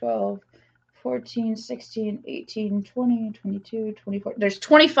 10, 12, 14, 16, 18, 20, 22, 24. There's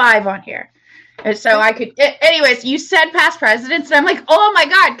 25 on here. And so I could, anyways, you said past presidents, and I'm like, oh my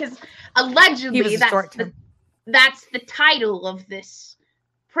God, because allegedly that's the title of this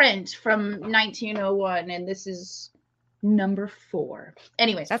print from 1901, and this is number 4.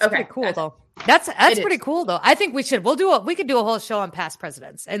 Anyways, that's pretty cool though. That's pretty cool though. I think we could do a whole show on past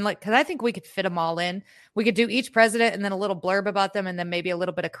presidents, and because I think we could fit them all in. We could do each president and then a little blurb about them, and then maybe a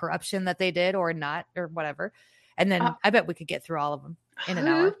little bit of corruption that they did or not or whatever. And then I bet we could get through all of them in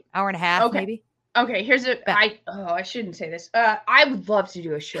an hour and a half, maybe. Okay, here's I shouldn't say this. I would love to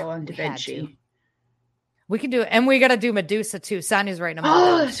do a show on Da Vinci. We can do it, and we got to do Medusa too. Sonia's writing them.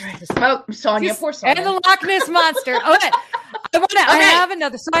 Oh, that's right. Sonia, poor Sonia, and the Loch Ness monster. Okay, I have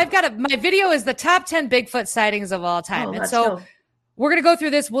another. So I've got my video is the top 10 Bigfoot sightings of all time, and so we're gonna go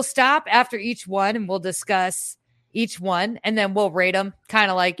through this. We'll stop after each one, and we'll discuss each one, and then we'll rate them,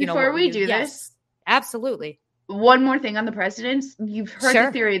 kind of like before we do this. Absolutely. One more thing on the presidents. You've heard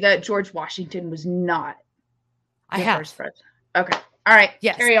the theory that George Washington was not the first president. Okay. All right.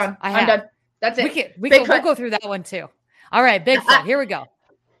 Yes. Carry on. I'm done. That's it. We'll go through that one too. All right. Bigfoot. Here we go.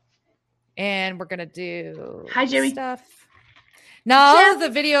 And we're going to do stuff. Now the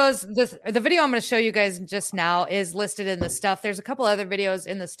videos, the video I'm going to show you guys just now is listed in the stuff. There's a couple other videos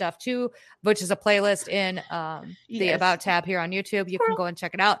in the stuff too, which is a playlist in the About tab here on YouTube. You can go and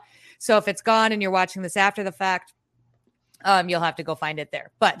check it out. So if it's gone and you're watching this after the fact, you'll have to go find it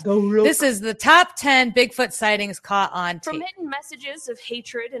there. But this is the top 10 Bigfoot sightings caught on tape. From hidden messages of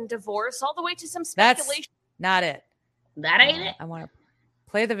hatred and divorce all the way to some speculation. That's not it. That ain't it. I want to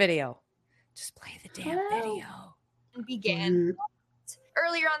play the video. Just play the damn video. And began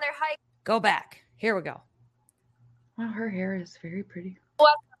earlier on their hike. Go back. Here we go. Wow, her hair is very pretty.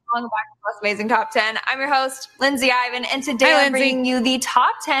 Welcome back to Plus Amazing Top 10. I'm your host, Lindsay Ivan, and today I'm bringing you the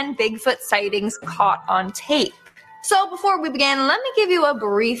top 10 Bigfoot sightings caught on tape. So before we begin, let me give you a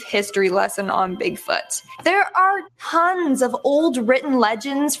brief history lesson on Bigfoot. There are tons of old written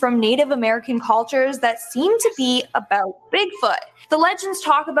legends from Native American cultures that seem to be about Bigfoot. The legends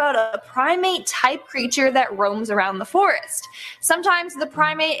talk about a primate-type creature that roams around the forest. Sometimes the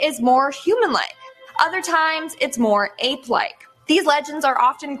primate is more human-like. Other times, it's more ape-like. These legends are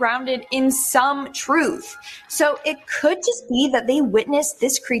often grounded in some truth, so it could just be that they witnessed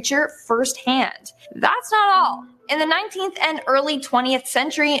this creature firsthand. That's not all. In the 19th and early 20th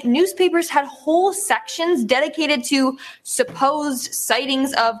century, newspapers had whole sections dedicated to supposed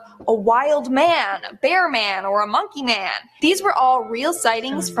sightings of a wild man, a bear man, or a monkey man. These were all real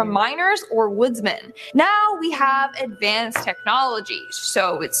sightings from miners or woodsmen. Now we have advanced technology,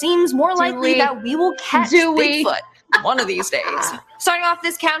 so it seems more likely that we will catch Bigfoot one of these days. Starting off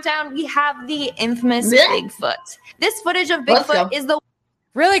this countdown, we have the infamous Bigfoot. This footage of Bigfoot is the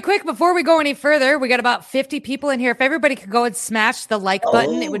Really quick, before we go any further, we got about 50 people in here. If everybody could go and smash the like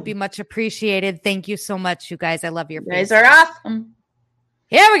button, it would be much appreciated. Thank you so much, you guys. I love your faces. You guys are awesome.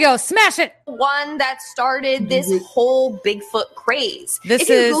 Here we go. Smash it. One that started this whole Bigfoot craze. This if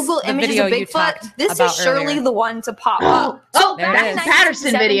you is Google the images video of you Bigfoot, talked this about is surely earlier. the one to pop up. So there back it in is.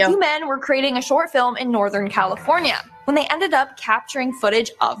 Patterson 1967, video. two men were creating a short film in Northern California when they ended up capturing footage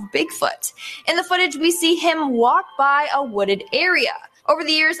of Bigfoot. In the footage, we see him walk by a wooded area. Over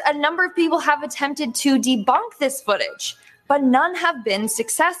the years, a number of people have attempted to debunk this footage, but none have been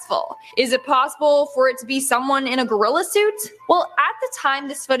successful. Is it possible for it to be someone in a gorilla suit? Well, at the time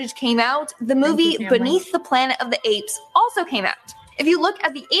this footage came out, the movie Beneath the Planet of the Apes also came out. If you look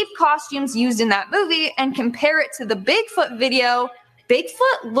at the ape costumes used in that movie and compare it to the Bigfoot video,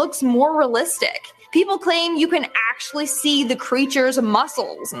 Bigfoot looks more realistic. People claim you can actually see the creature's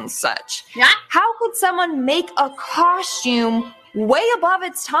muscles and such. Yeah. How could someone make a costume way above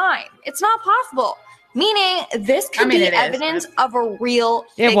its time? It's not possible. Meaning, this could be evidence of a real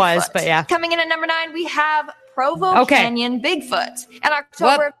Bigfoot. It was, but yeah. Coming in at number 9, we have Provo Canyon Bigfoot. And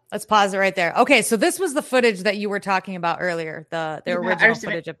October. Let's pause it right there. Okay, so this was the footage that you were talking about earlier, the original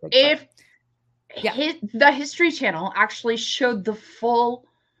footage of Bigfoot. The History Channel actually showed the full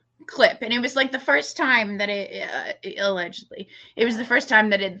clip, and it was like the first time that it allegedly it was the first time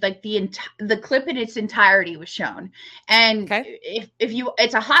that it like the clip in its entirety was shown. And if you,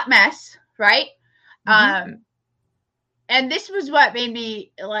 it's a hot mess, right? And this was what made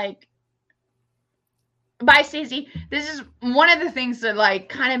me like, bye Stacey, this is one of the things that like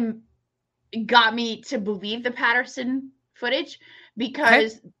kind of got me to believe the Patterson footage,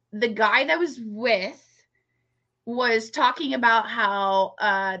 because the guy that was with was talking about how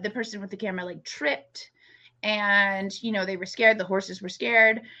the person with the camera like tripped, and you know, they were scared, the horses were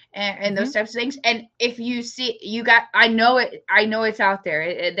scared, and those types of things. And if you see, I know it's out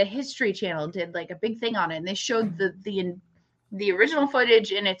there. The History Channel did like a big thing on it, and they showed the original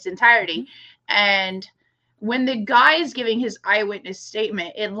footage in its entirety. And when the guy is giving his eyewitness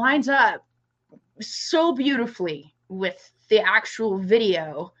statement, it lines up so beautifully with the actual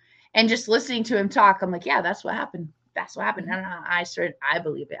video. And just listening to him talk, I'm like, yeah, that's what happened. That's what happened. And I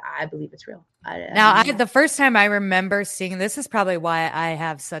believe it. I believe it's real. The first time I remember seeing this is probably why I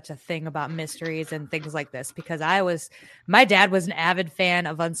have such a thing about mysteries and things like this, because my dad was an avid fan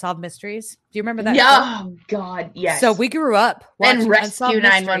of Unsolved Mysteries. Do you remember that? Yeah. Oh God, yes. So we grew up watching and Rescue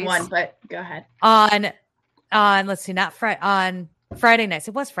 911. Mysteries but go ahead. On let's see, on Friday nights.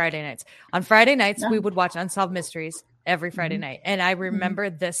 It was Friday nights. On Friday nights, we would watch Unsolved Mysteries every Friday night. And I remember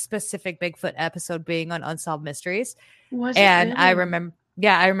this specific Bigfoot episode being on Unsolved Mysteries. I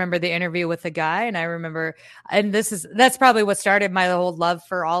remember the interview with the guy, and I remember, and that's probably what started my whole love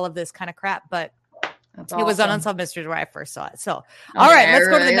for all of this kind of crap, but it was on Unsolved Mysteries where I first saw it. So, all right, let's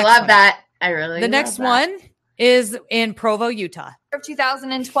go to the next one. The next one is in Provo, Utah. Of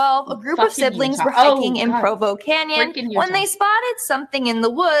 2012, a group of siblings were hiking in Provo Canyon when they spotted something in the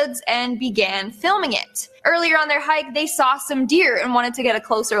woods and began filming it. Earlier on their hike, they saw some deer and wanted to get a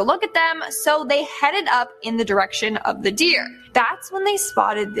closer look at them, so they headed up in the direction of the deer. That's when they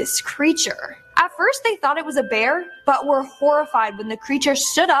spotted this creature. At first, they thought it was a bear, but were horrified when the creature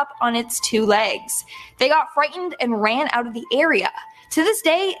stood up on its two legs. They got frightened and ran out of the area. To this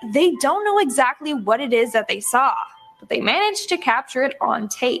day, they don't know exactly what it is that they saw, but they managed to capture it on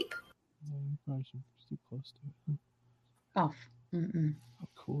tape. Oh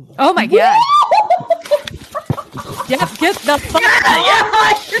my God. Get the fuck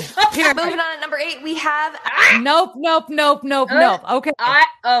out. Here, moving on at number 8, we have Nope. Okay.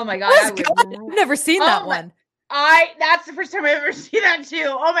 Oh my God. I've never seen that one. That's the first time I've ever seen that too.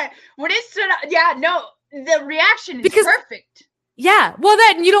 Oh my, when it stood up, the reaction is perfect. Yeah. Well,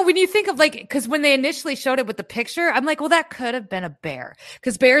 then, when you think of because when they initially showed it with the picture, I'm like, well, that could have been a bear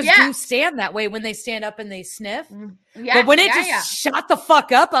because bears do stand that way when they stand up and they sniff. Yeah. But when it just shot the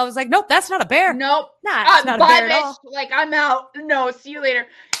fuck up, I was like, nope, that's not a bear. Nope. Nah, it's not a bear at all. Like, I'm out. No, see you later.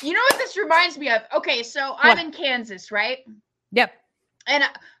 You know what this reminds me of? Okay, so I'm in Kansas, right? Yep. And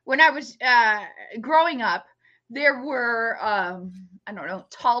when I was growing up, there were,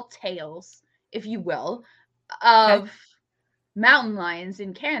 tall tales, if you will, of mountain lions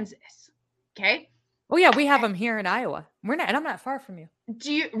in Kansas. Okay. Oh yeah, we have them here in Iowa. And I'm not far from you.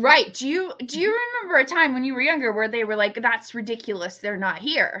 Do you remember a time when you were younger where they were like, "That's ridiculous. They're not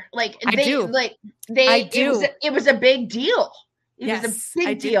here." Like I do. It was a big deal. It was a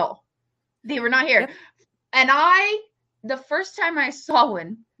big deal. They were not here, and the first time I saw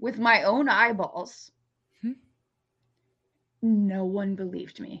one with my own eyeballs, no one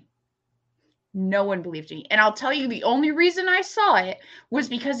believed me. No one believed me. And I'll tell you, the only reason I saw it was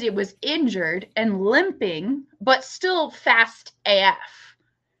because it was injured and limping, but still fast AF.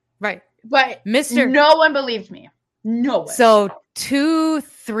 Right. But no one believed me. No one. So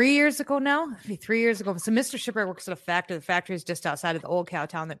 3 years ago now, maybe 3 years ago. So Mr. Shipwright works at a factory. The factory is just outside of the old cow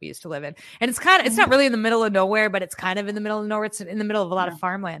town that we used to live in. And it's it's not really in the middle of nowhere, but it's kind of in the middle of nowhere. It's in the middle of a lot of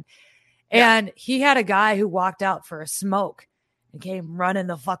farmland. And he had a guy who walked out for a smoke and came running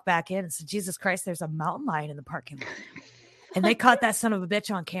the fuck back in and said, Jesus Christ, there's a mountain lion in the parking lot. And they caught that son of a bitch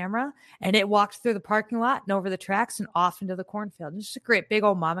on camera, and it walked through the parking lot and over the tracks and off into the cornfield. It's just a great big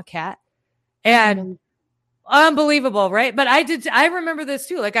old mama cat. And unbelievable, right? But I remember this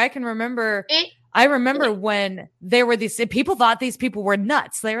too. Like I can remember I remember when there were these people thought these people were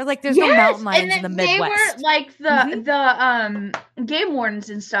nuts. They were like, there's no mountain lions in the Midwest. They were like the game wardens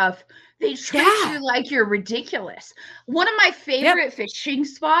and stuff. They treat you like you're ridiculous. One of my favorite fishing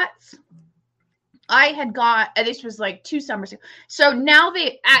spots I had got, this was like 2 summers ago. So now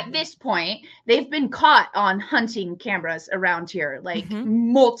at this point, they've been caught on hunting cameras around here, like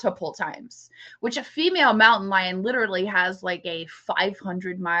multiple times, which a female mountain lion literally has like a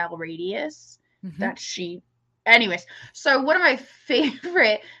 500-mile radius that anyways. So one of my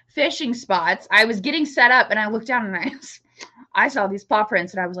favorite fishing spots, I was getting set up and I looked down and I saw these paw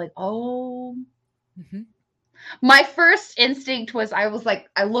prints and I was like, oh, my first instinct was, I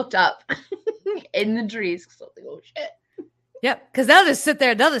looked up in the trees because I was like, oh shit. Yep. Because they'll just sit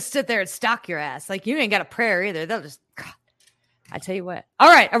there and stalk your ass. Like you ain't got a prayer either. They'll just, God, I tell you what. All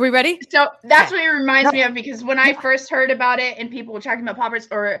right. Are we ready? So that's what it reminds me of, because when I first heard about it and people were talking about paw prints,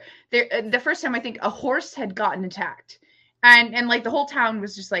 or the first time I think a horse had gotten attacked. And like the whole town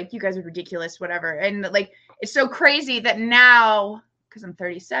was just like, you guys are ridiculous, whatever. And like, it's so crazy that now, because I'm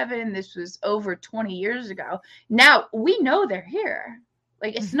 37, this was over 20 years ago. Now we know they're here.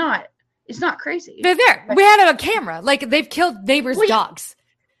 Like it's not crazy. They're there. Like, we had it on camera. Like they've killed neighbors' dogs.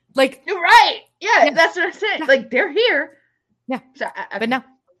 Like you're right. Yeah, that's what I'm saying. Like they're here. Yeah. So, but no,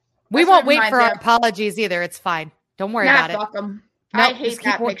 we won't wait for our apologies either. It's fine. Don't worry about it. Fuck them. Nope, I hate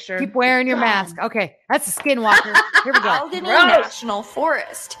that picture. Keep wearing your mask. Okay, that's a skinwalker. Here we go. Allegheny National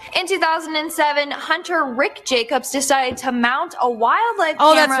Forest. In 2007, hunter Rick Jacobs decided to mount a wildlife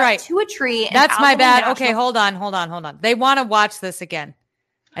camera to a tree. That's my bad. Okay, hold on. They want to watch this again,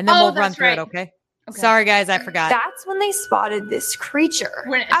 and then we'll run through it. Okay. Sorry, guys, I forgot. That's when they spotted this creature.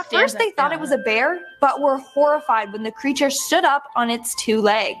 At first, they thought it was a bear, but were horrified when the creature stood up on its 2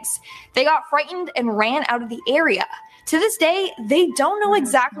 legs. They got frightened and ran out of the area. To this day, they don't know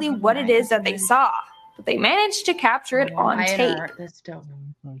exactly what it is that they saw, but they managed to capture it on tape.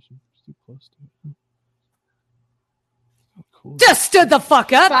 Just stood the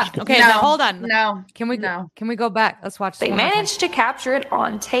fuck up. Okay, now hold on. No. Can we go back? Let's watch this. They managed to capture it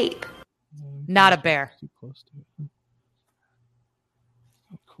on tape. Not a bear.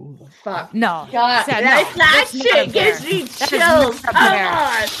 Fuck. No. God, that shit gives me chills. Come on.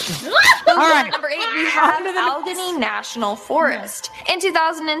 All right. Number 8, we have Allegheny National Forest. In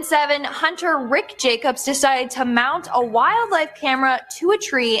 2007, hunter Rick Jacobs decided to mount a wildlife camera to a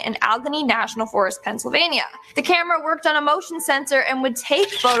tree in Allegheny National Forest, Pennsylvania. The camera worked on a motion sensor and would take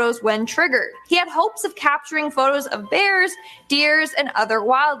photos when triggered. He had hopes of capturing photos of bears, deers, and other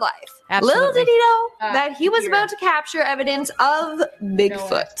wildlife. Absolutely. Little did he know that he was about to capture evidence of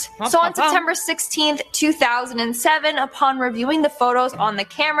Bigfoot. So on September 16th, 2007, upon reviewing the photos on the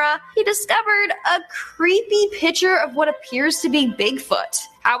camera, he discovered a creepy picture of what appears to be Bigfoot.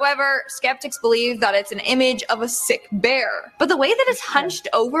 However, skeptics believe that it's an image of a sick bear. But the way that it's hunched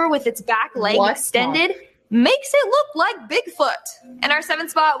over with its back leg extended makes it look like Bigfoot. In our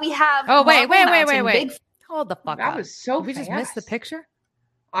 7th spot, we have... Oh, wait. Hold the fuck That up. was so Did we just missed the fast. picture?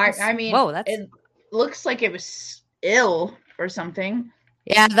 I mean, whoa, that's it looks like it was ill or something.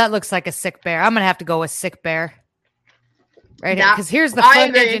 yeah, that looks like a sick bear. I'm gonna have to go with sick bear. Right here. That- Because here's the I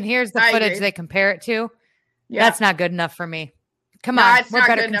footage agree. and here's the I footage agree. they compare it to. Yeah. That's not good enough for me. Come No, on. it's We're not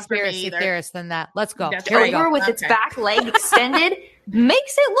better good enough for me conspiracy either. theorists than that. Let's go. That's Here we right. go. Ogre with its Okay. back leg extended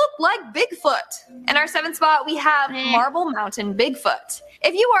makes it look like Bigfoot. In our 7th spot, we have Marble Mountain Bigfoot.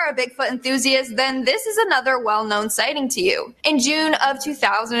 If you are a Bigfoot enthusiast, then this is another well-known sighting to you. In June of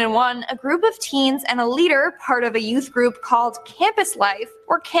 2001, a group of teens and a leader, part of a youth group called Campus Life,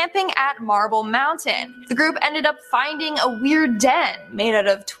 were camping at Marble Mountain. The group ended up finding a weird den made out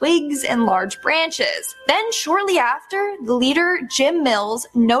of twigs and large branches. Then, shortly after, the leader, Jim Mills,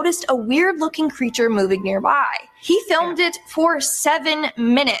 noticed a weird-looking creature moving nearby. He filmed it for 7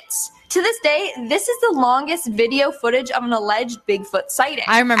 minutes. To this day, this is the longest video footage of an alleged Bigfoot sighting.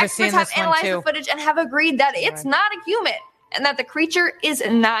 I remember Experts seeing have this one, analyzed too. the footage and have agreed that it's not a human and that the creature is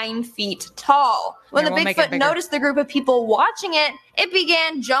 9 feet tall. When Yeah, the we'll make it Bigfoot bigger. noticed the group of people watching it, it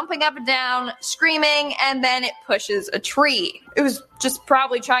began jumping up and down, screaming, and then it pushes a tree. It was just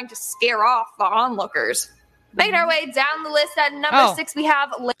probably trying to scare off the onlookers. Making our way down the list at number Oh. 6, we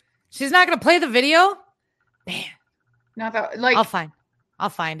have She's not gonna play the video? Man, Not that like I'll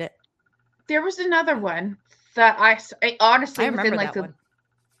find it. there was another one that I honestly I remember within like that the one.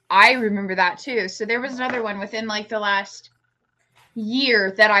 I remember that too. So there was another one within like the last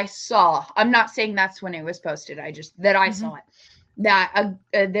year that I saw. I'm not saying that's when it was posted. I just that I saw it. That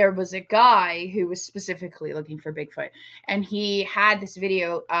there was a guy who was specifically looking for Bigfoot, and he had this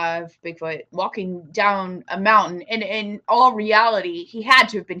video of Bigfoot walking down a mountain. And in all reality, he had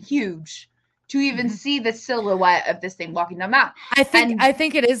to have been huge to even see the silhouette of this thing walking down the mountain. I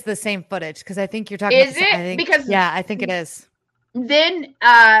think it is the same footage because I think you're talking Is about the, it? I think, Because- yeah, I think it is. Then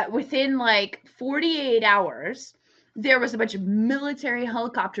within like 48 hours, there was a bunch of military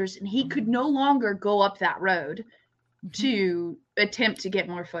helicopters, and he could no longer go up that road to attempt to get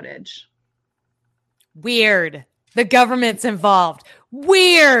more footage. Weird. The government's involved.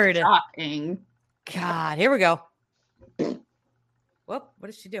 Weird. Shocking. God, here we go. Whoop, what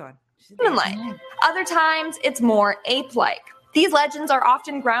is she doing? She's human-like. Other times, it's more ape-like. These legends are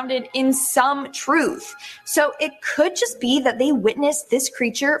often grounded in some truth, so it could just be that they witnessed this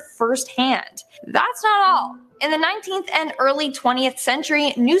creature firsthand. That's not all. In the 19th and early 20th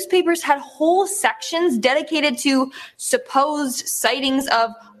century, newspapers had whole sections dedicated to supposed sightings of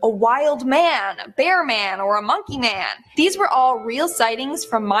a wild man, a bear man, or a monkey man. These were all real sightings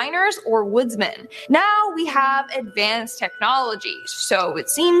from miners or woodsmen. Now we have advanced technology, so it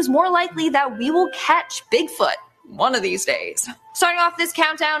seems more likely that we will catch Bigfoot one of these days. Starting off this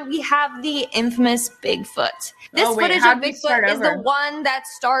countdown, we have the infamous Bigfoot. This Oh, wait, footage how'd of we start Bigfoot is the over? one that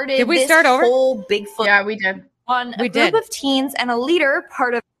started Did we this start over? whole Bigfoot Yeah, we did. on We a group did. of teens and a leader,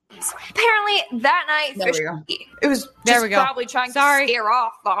 part of apparently that night There we go. it was There just we go. probably trying Sorry. to scare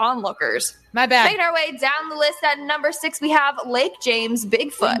off the onlookers. My bad. Making our way down the list at number 6, we have Lake James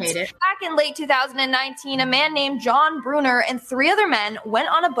Bigfoot. We made it. Back in late 2019, a man named John Bruner and 3 other men went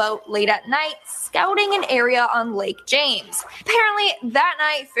on a boat late at night scouting an area on Lake James. Apparently, that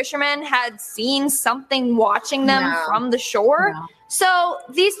night, fishermen had seen something watching them No. from the shore. No. So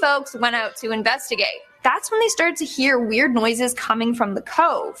these folks went out to investigate. That's when they started to hear weird noises coming from the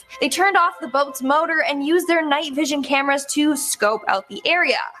cove. They turned off the boat's motor and used their night vision cameras to scope out the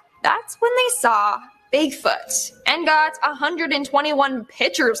area. That's when they saw Bigfoot and got 121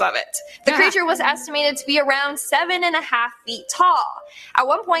 pictures of it. The creature was estimated to be around 7.5 feet tall. At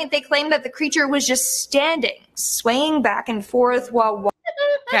one point, they claimed that the creature was just standing, swaying back and forth while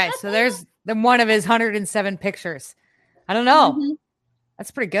Okay, so there's the one of his 107 pictures. I don't know. Mhm.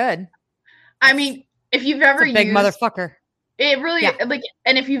 That's pretty good. I mean, if you've It's ever a big used motherfucker. it really Yeah. like,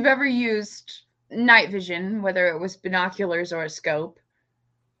 and if you've ever used night vision, whether it was binoculars or a scope,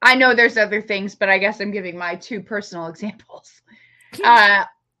 I know there's other things, but I guess I'm giving my 2 personal examples.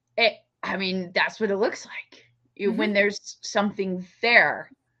 I mean, that's what it looks like. When there's something there,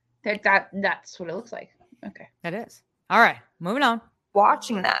 that's what it looks like. Okay. It is. All right, moving on.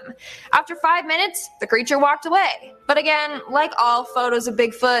 watching them. After 5 minutes, the creature walked away. But again, like all photos of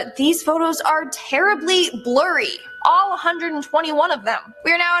Bigfoot, these photos are terribly blurry. All 121 of them.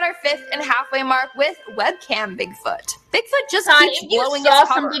 We are now at our 5th and halfway mark with webcam Bigfoot. Bigfoot just God, keeps if you blowing saw his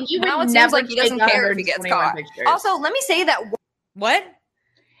cover. something, you Now would it seems never like he doesn't take care if he gets 121 caught. pictures. Also, let me say that What?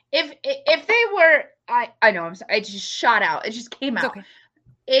 If they were, I know, I'm sorry, it just shot out. It just came It's out. okay.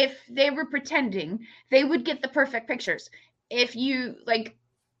 If they were pretending, they would get the perfect pictures. If you like,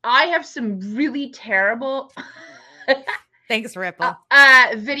 I have some really terrible Thanks, Ripple.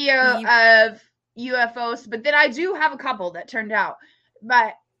 video You- of UFOs, but then I do have a couple that turned out.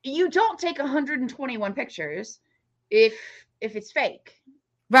 But you don't take 121 pictures if it's fake.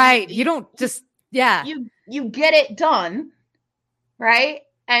 Right. You don't just You get it done, right?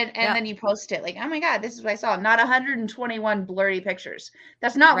 And then you post it like, oh my God, this is what I saw. Not 121 blurry pictures.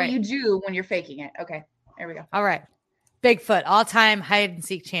 That's not what you do when you're faking it. Okay, there we go. All right. Bigfoot, all-time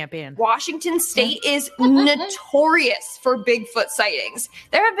hide-and-seek champion. Washington State is notorious for Bigfoot sightings.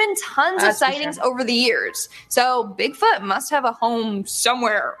 There have been tons of sightings over the years, so Bigfoot must have a home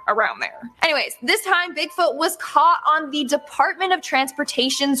somewhere around there. Anyways, this time Bigfoot was caught on the Department of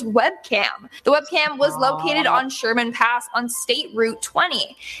Transportation's webcam. The webcam was located on Sherman Pass on State Route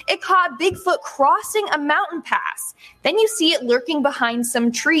 20. It caught Bigfoot crossing a mountain pass. Then you see it lurking behind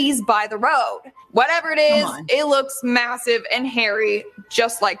some trees by the road. Whatever it is, it looks massive and hairy,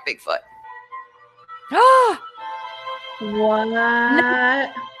 just like Bigfoot.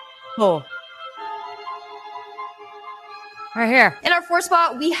 What? Oh. Right here. In our fourth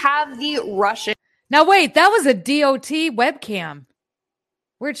spot, we have the Russian. Now, wait, that was a DOT webcam.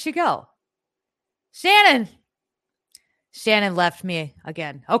 Where'd she go? Shannon left me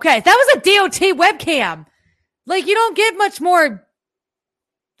again. Okay, that was a DOT webcam. Like, you don't get much more.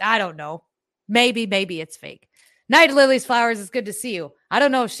 I don't know. Maybe it's fake. Night of Lily's Flowers, it's good to see you. I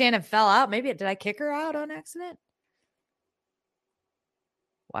don't know if Shannon fell out. Maybe did I kick her out on accident?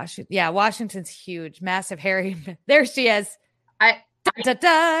 Washington's huge, massive, hairy. There she is.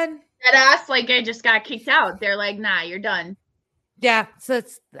 Dun. That ass like I just got kicked out. They're like, nah, you're done. Yeah, so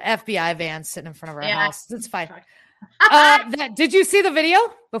it's the FBI van sitting in front of our house. It's fine. Did you see the video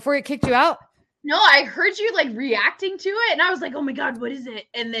before it kicked you out? No, I heard you like reacting to it, and I was like, "Oh my God, what is it?"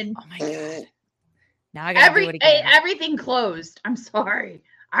 And then, oh my God, now I gotta do it again. Everything closed. I'm sorry.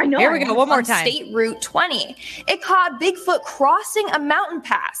 I know. Here we go. One more time. State Route 20. It caught Bigfoot crossing a mountain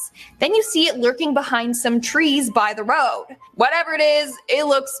pass. Then you see it lurking behind some trees by the road. Whatever it is, it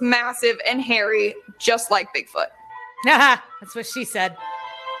looks massive and hairy, just like Bigfoot. That's what she said.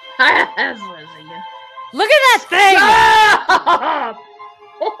 That's what I was thinking. Look at that thing!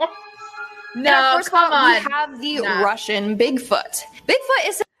 No, come on. We have the Russian Bigfoot. Bigfoot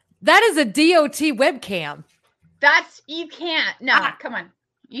is that is a DOT webcam. You can't. No, come on.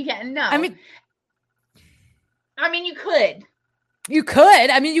 You can't. No. I mean, you could. You could.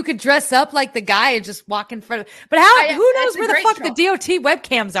 I mean, you could dress up like the guy and just walk in front of. But who knows where the fuck the DOT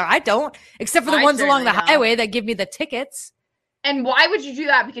webcams are? I don't, except for the ones along the highway that give me the tickets. And why would you do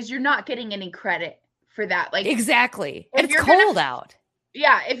that? Because you're not getting any credit for that. Like exactly. And it's cold out.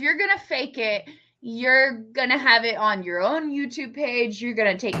 Yeah, if you're going to fake it, you're going to have it on your own YouTube page. You're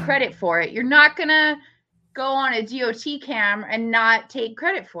going to take credit for it. You're not going to go on a DOT cam and not take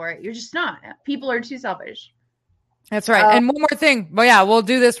credit for it. You're just not. People are too selfish. That's right. And one more thing. Well, yeah, we'll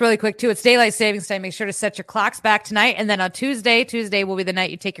do this really quick too. It's daylight savings time. Make sure to set your clocks back tonight. And then on Tuesday will be the night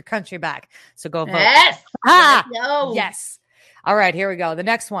you take your country back. So go vote. Yes. Yes. All right, here we go. The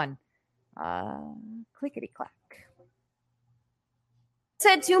next one. Clickety clack.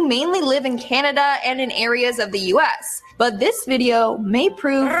 Said to mainly live in Canada and in areas of the US. But this video may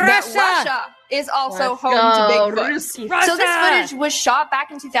prove that Russia is also home to Bigfoot. So this footage was shot back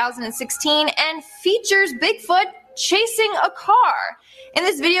in 2016 and features Bigfoot chasing a car. In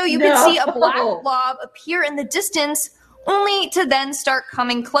this video, you can see a black blob appear in the distance, only to then start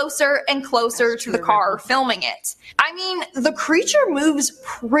coming closer and closer to the car filming it. I mean, the creature moves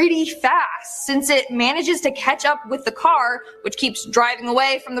pretty fast since it manages to catch up with the car, which keeps driving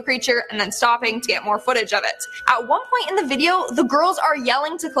away from the creature and then stopping to get more footage of it. At one point in the video, the girls are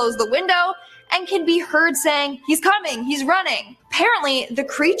yelling to close the window and can be heard saying, "He's coming, he's running." Apparently, the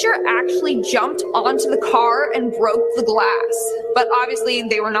creature actually jumped onto the car and broke the glass. But obviously,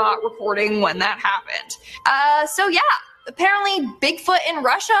 they were not recording when that happened. So yeah. Apparently, Bigfoot in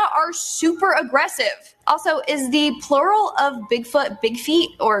Russia are super aggressive. Also, is the plural of Bigfoot big feet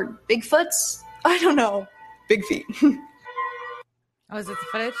or Bigfoots? I don't know. Big feet. Oh, is it the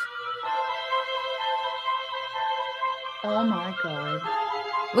footage? Oh my God.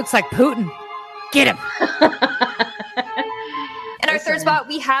 Looks like Putin. Get him. In our third spot,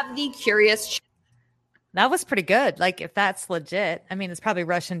 we have the Curious. That was pretty good. Like, if that's legit. I mean, it's probably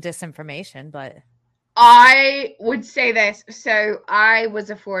Russian disinformation, but... I would say this. So I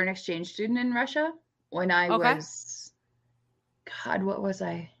was a foreign exchange student in Russia when I was, God, what was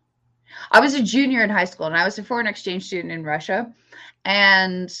I? I was a junior in high school and I was a foreign exchange student in Russia.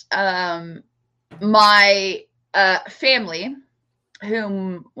 And my family,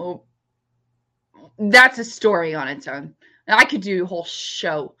 that's a story on its own. And I could do a whole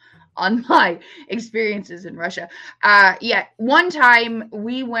show on my experiences in Russia. Yeah, one time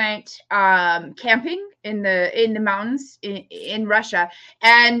we went camping in the mountains in Russia,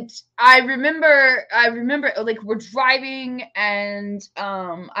 and I remember like we're driving, and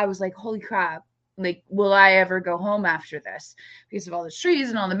I was like, holy crap, like, will I ever go home after this because of all the trees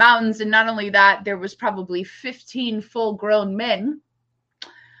and all the mountains? And not only that, there was probably 15 full-grown men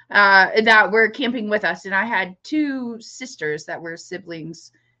that were camping with us, and I had 2 sisters that were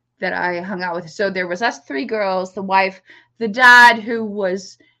siblings that I hung out with. So there was us 3 girls, the wife, the dad, who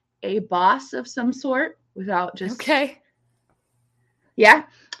was a boss of some sort, without just yeah.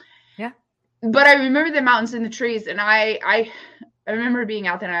 But I remember the mountains and the trees, and I remember being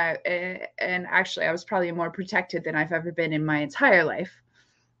out there, and actually I was probably more protected than I've ever been in my entire life.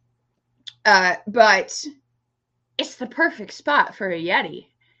 But it's the perfect spot for a Yeti.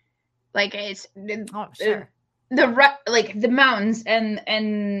 Like, it's sure. The mountains and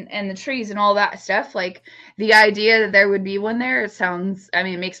the trees and all that stuff. Like, the idea that there would be one there,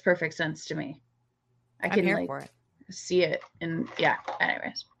 it makes perfect sense to me. I can like see it, and yeah.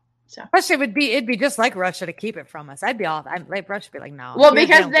 Anyways, so Russia it'd be just like Russia to keep it from us. I'd be off. Russia would be like, no. Well,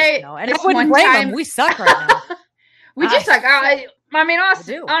 because and I wouldn't blame them. We suck right now. We just suck.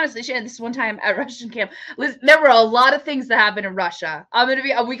 Honestly, Shannon, this one time at Russian camp, there were a lot of things that happened in Russia. Oh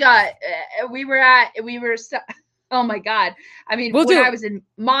my God. I mean, when I was in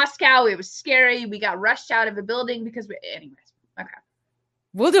Moscow, it was scary. We got rushed out of a building anyways. Okay.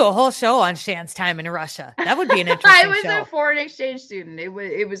 We'll do a whole show on Shan's time in Russia. That would be an interesting show. I was a foreign exchange student. It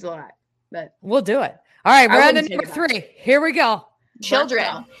was a lot, but we'll do it. All right, we're on to number 3. Here we go.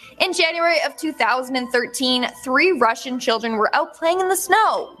 Children. In January of 2013, 3 Russian children were out playing in the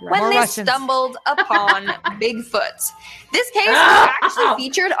snow when they stumbled upon Bigfoot. This case was actually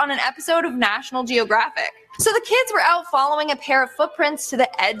featured on an episode of National Geographic. So the kids were out following a pair of footprints to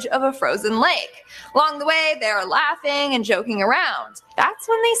the edge of a frozen lake. Along the way, they are laughing and joking around. That's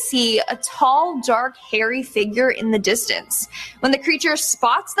when they see a tall, dark, hairy figure in the distance. When the creature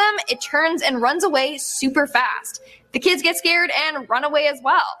spots them, it turns and runs away super fast. The kids get scared and run away as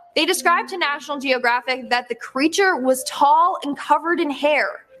well. They described to National Geographic that the creature was tall and covered in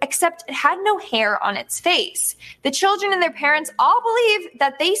hair, except it had no hair on its face. The children and their parents all believe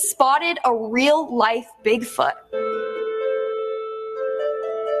that they spotted a real-life Bigfoot.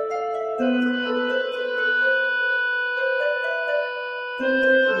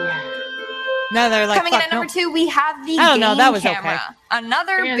 No, they're like, coming in at number 2, we have the game camera. Okay.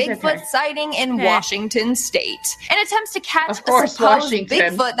 Another Bigfoot sighting in Washington State. In attempts to catch a supposed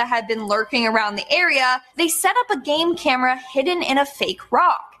Bigfoot that had been lurking around the area, they set up a game camera hidden in a fake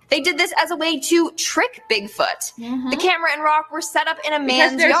rock. They did this as a way to trick Bigfoot. Mm-hmm. The camera and rock were set up in a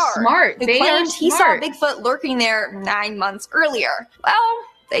man's yard. Smart. They claimed he saw Bigfoot lurking there 9 months earlier. Well,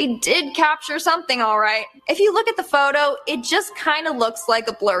 they did capture something, all right. If you look at the photo, it just kind of looks like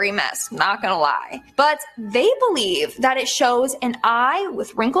a blurry mess, not gonna lie. But they believe that it shows an eye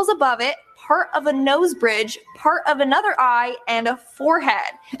with wrinkles above it, part of a nose bridge, part of another eye, and a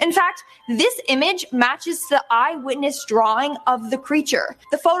forehead. In fact, this image matches the eyewitness drawing of the creature.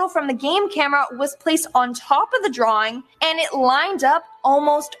 The photo from the game camera was placed on top of the drawing, and it lined up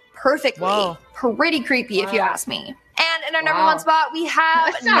almost perfectly. Whoa. Pretty creepy, if you ask me. And in our number 1 spot, we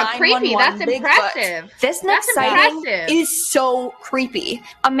have That's not creepy. That's impressive. This next sighting is so creepy.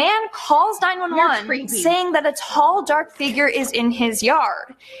 A man calls 911 saying that a tall, dark figure is in his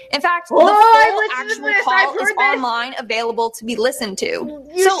yard. In fact, the full actual call is online, available to be listened to.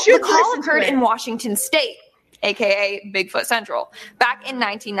 The call occurred in Washington State, aka Bigfoot Central, back in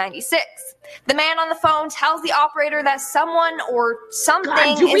 1996. The man on the phone tells the operator that someone or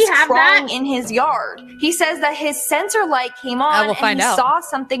something is crawling in his yard. He says that his sensor light came on and he saw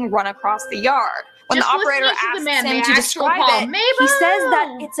something run across the yard. When the operator asks him to describe it, he says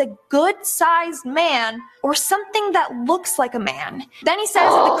that it's a good-sized man or something that looks like a man. Then he says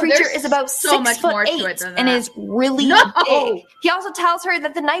that the creature is about 6'8" and is really big. He also tells her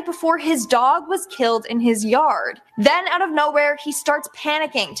that the night before his dog was killed in his yard. Then out of nowhere, he starts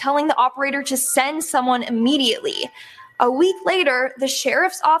panicking, telling the operator to send someone immediately. A week later, the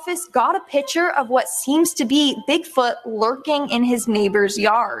sheriff's office got a picture of what seems to be Bigfoot lurking in his neighbor's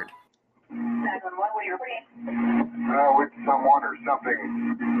yard. 911, what are you reporting? With someone or something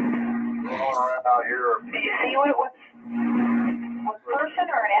going around out here. Did you see what it was? A person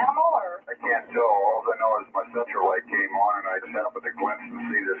or an animal or? I can't tell. All I know is my sensor light came on and I just happened to glimpse and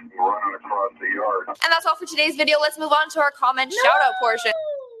see this thing running across the yard. And that's all for today's video. Let's move on to our comment shout out portion.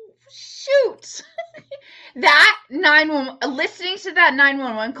 Shoot. That 911, listening to that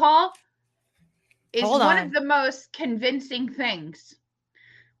 911 call is one of the most convincing things.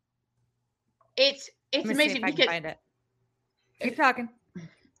 it's Let me see amazing if I can because find it. Keep talking.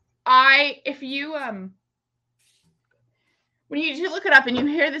 if you when you look it up and you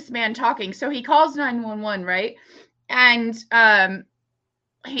hear this man talking, so he calls 911, right? And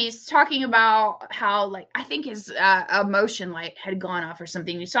he's talking about how, like, I think his emotion light had gone off or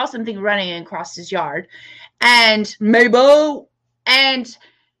something. He saw something running across his yard, and Mabel, and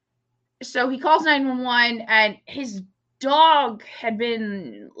so he calls 911, and his dog had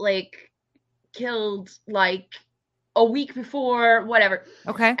been like killed like a week before, whatever.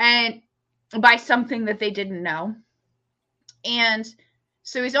 Okay. And by something that they didn't know. And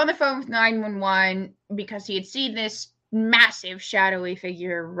so he's on the phone with 911 because he had seen this massive shadowy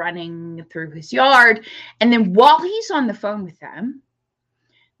figure running through his yard. And then while he's on the phone with them,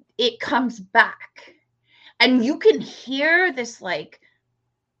 it comes back. And you can hear this, like,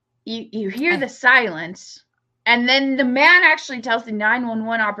 you hear the silence. And then the man actually tells the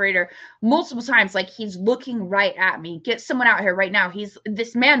 911 operator multiple times, like, he's looking right at me. Get someone out here right now.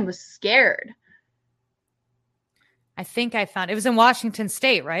 This man was scared. I think I found it. It was in Washington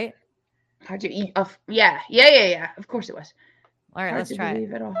State, right? How'd you eat? Yeah. Of course it was. All right, let's try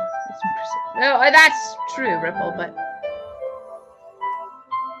it. It all. No, that's true, Ripple, but.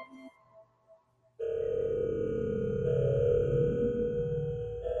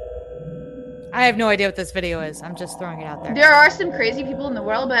 I have no idea what this video is. I'm just throwing it out there. There are some crazy people in the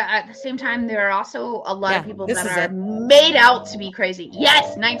world, but at the same time, there are also a lot of people that are it. made out to be crazy.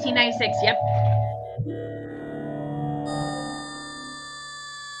 Yes, 1996. Yep.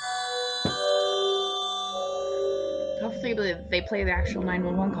 Hopefully they play the actual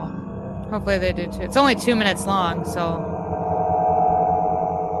 911 call. Hopefully they do too. It's only 2 minutes long, so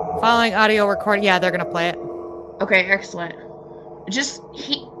following audio recording. Yeah, they're gonna play it. Okay, excellent.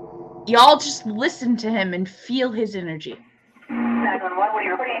 Y'all just listen to him and feel his energy. 911, what are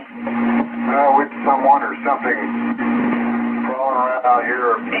you reporting? With someone or something crawling around out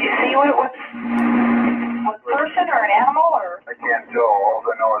here. Do you see what person or an animal or? I can't tell. All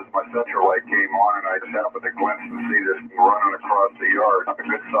I know is my central light came on and I just happened to glimpse and see this thing running across the yard. A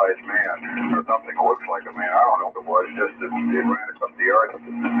good-sized man or something that looks like a man. I don't know what it was. Just it ran across the yard.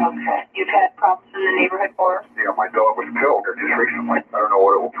 Okay. You've had problems in the neighborhood for? Yeah, my dog was killed just recently. I don't know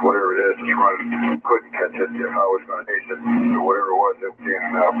whatever it is. It's running. Couldn't catch it if I was going to chase it. So whatever it was, it was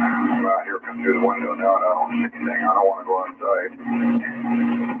standing up. I'm out here coming through the window now and I don't see anything. I don't want to go outside.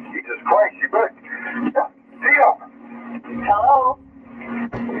 Jesus Christ, you better. Theo! Hello?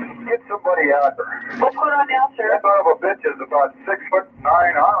 Get somebody out there. What's going on now, sir? That son of a bitch is about 6'9",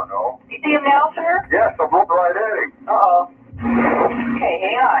 I don't know. You see him now, sir? Yes, I'm looking right at him. Uh-oh. Okay,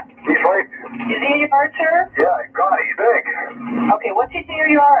 hang on. He's right. Is he in your yard, sir? Yeah, God, he's big. Okay, what's he in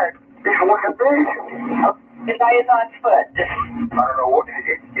your yard? He's looking big. His eye is on foot. I don't know what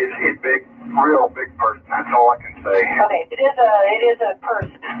he's a big, real big person. That's all I can say. Okay, it is a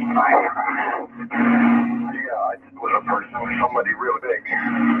person. Yeah, it was a person with somebody real big.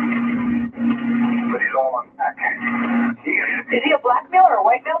 But he's all on back. Is he a black male or a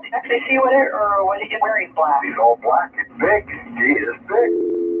white male? Did you actually see what or was he wearing black? He's all black and big. He is big.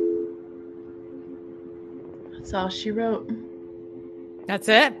 That's all she wrote. That's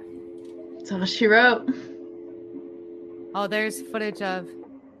it? That's all she wrote. Oh, there's footage of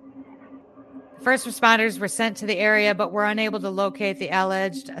first responders were sent to the area, but were unable to locate the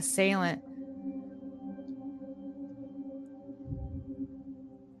alleged assailant.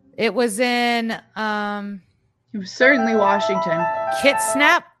 It was in It was certainly Washington.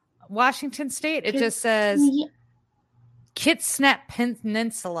 Kitsap, Washington State. It just says Kitsap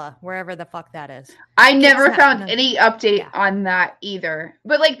Peninsula, wherever the fuck that is. I never found any update on that either.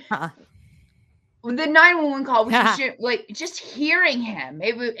 But like the 911 call was just, like just hearing him.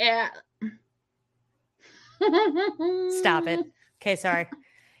 It was Stop it. Okay, sorry.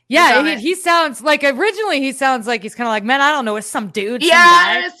 Yeah, he sounds like originally he sounds like he's kind of like, man, I don't know, it's some dude.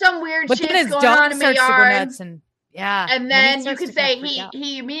 Yeah, some weird shit going on in my yard. And then you could say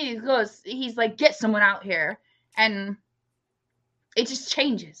he immediately goes, he's like, get someone out here. And it just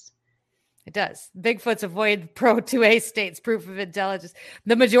changes. It does. Bigfoot's avoid pro 2A states proof of intelligence.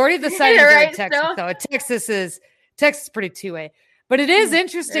 The majority of the sightings are in Texas, though. Texas is pretty 2A. But it is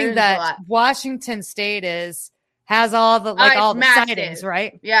interesting that Washington State has all the all the sightings,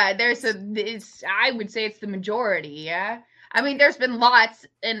 right? Yeah, I would say it's the majority, yeah. I mean, there's been lots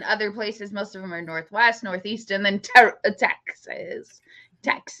in other places. Most of them are Northwest, Northeast, and then Texas.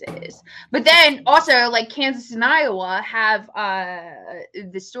 But then also like Kansas and Iowa have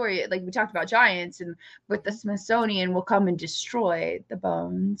the story, like we talked about giants, but the Smithsonian will come and destroy the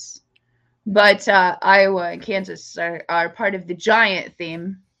bones. But Iowa and Kansas are part of the giant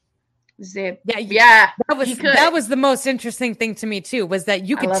theme. Zip. Yeah. He could. That was the most interesting thing to me too, was that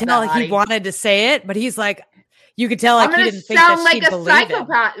you I could love tell that he body. wanted to say it, but he's like, you could tell like I'm he gonna didn't think that sound like she'd a believe him.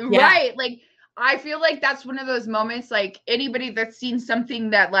 psychopath, Yeah. right? Like I feel like that's one of those moments. Like anybody that's seen something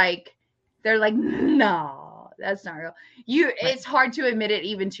that like they're like, no, that's not real. It's hard to admit it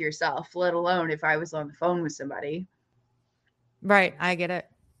even to yourself, let alone if I was on the phone with somebody. Right, I get it.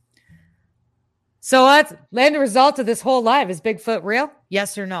 So let's land the result of this whole live. Is Bigfoot real?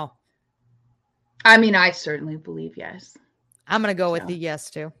 Yes or no? I mean, I certainly believe yes. I'm gonna go with the yes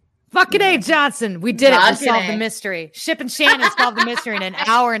too. Fucking A, Johnson. We did it. We solved the mystery. Ship and Shannon solved the mystery in an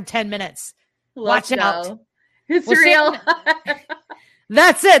hour and 10 minutes. Watch out. It's real.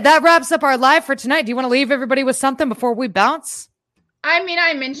 That's it. That wraps up our live for tonight. Do you want to leave everybody with something before we bounce? I mean,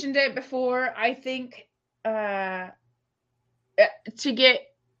 I mentioned it before. I think to get,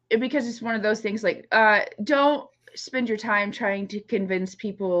 because it's one of those things like, don't spend your time trying to convince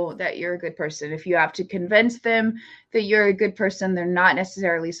people that you're a good person. If you have to convince them that you're a good person, they're not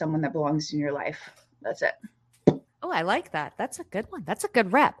necessarily someone that belongs in your life. That's it. Oh, I like that. That's a good one. That's a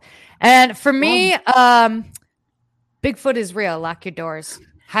good rep. And for me, Bigfoot is real. Lock your doors.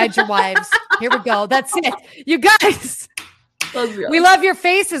 Hide your wives. Here we go. That's it. You guys, we love your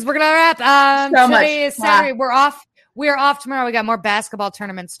faces. We're going to wrap. Today is Saturday. We're off. We are off tomorrow. We got more basketball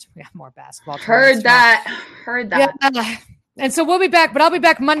tournaments. We got more basketball tournaments. Heard that. Yeah. And so we'll be back, but I'll be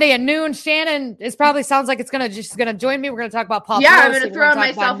back Monday at noon. Shannon sounds like it's gonna join me. We're gonna talk about Paul. Yeah, Pelosi. I'm gonna throw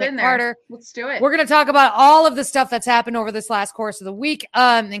myself in there. Carter. Let's do it. We're gonna talk about all of the stuff that's happened over this last course of the week,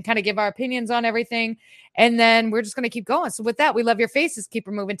 and kind of give our opinions on everything. And then we're just gonna keep going. So with that, we love your faces. Keep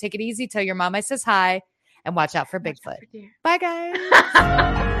her moving. Take it easy. Tell your mom I says hi, and watch out for Bigfoot. Bye,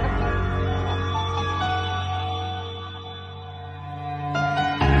 guys.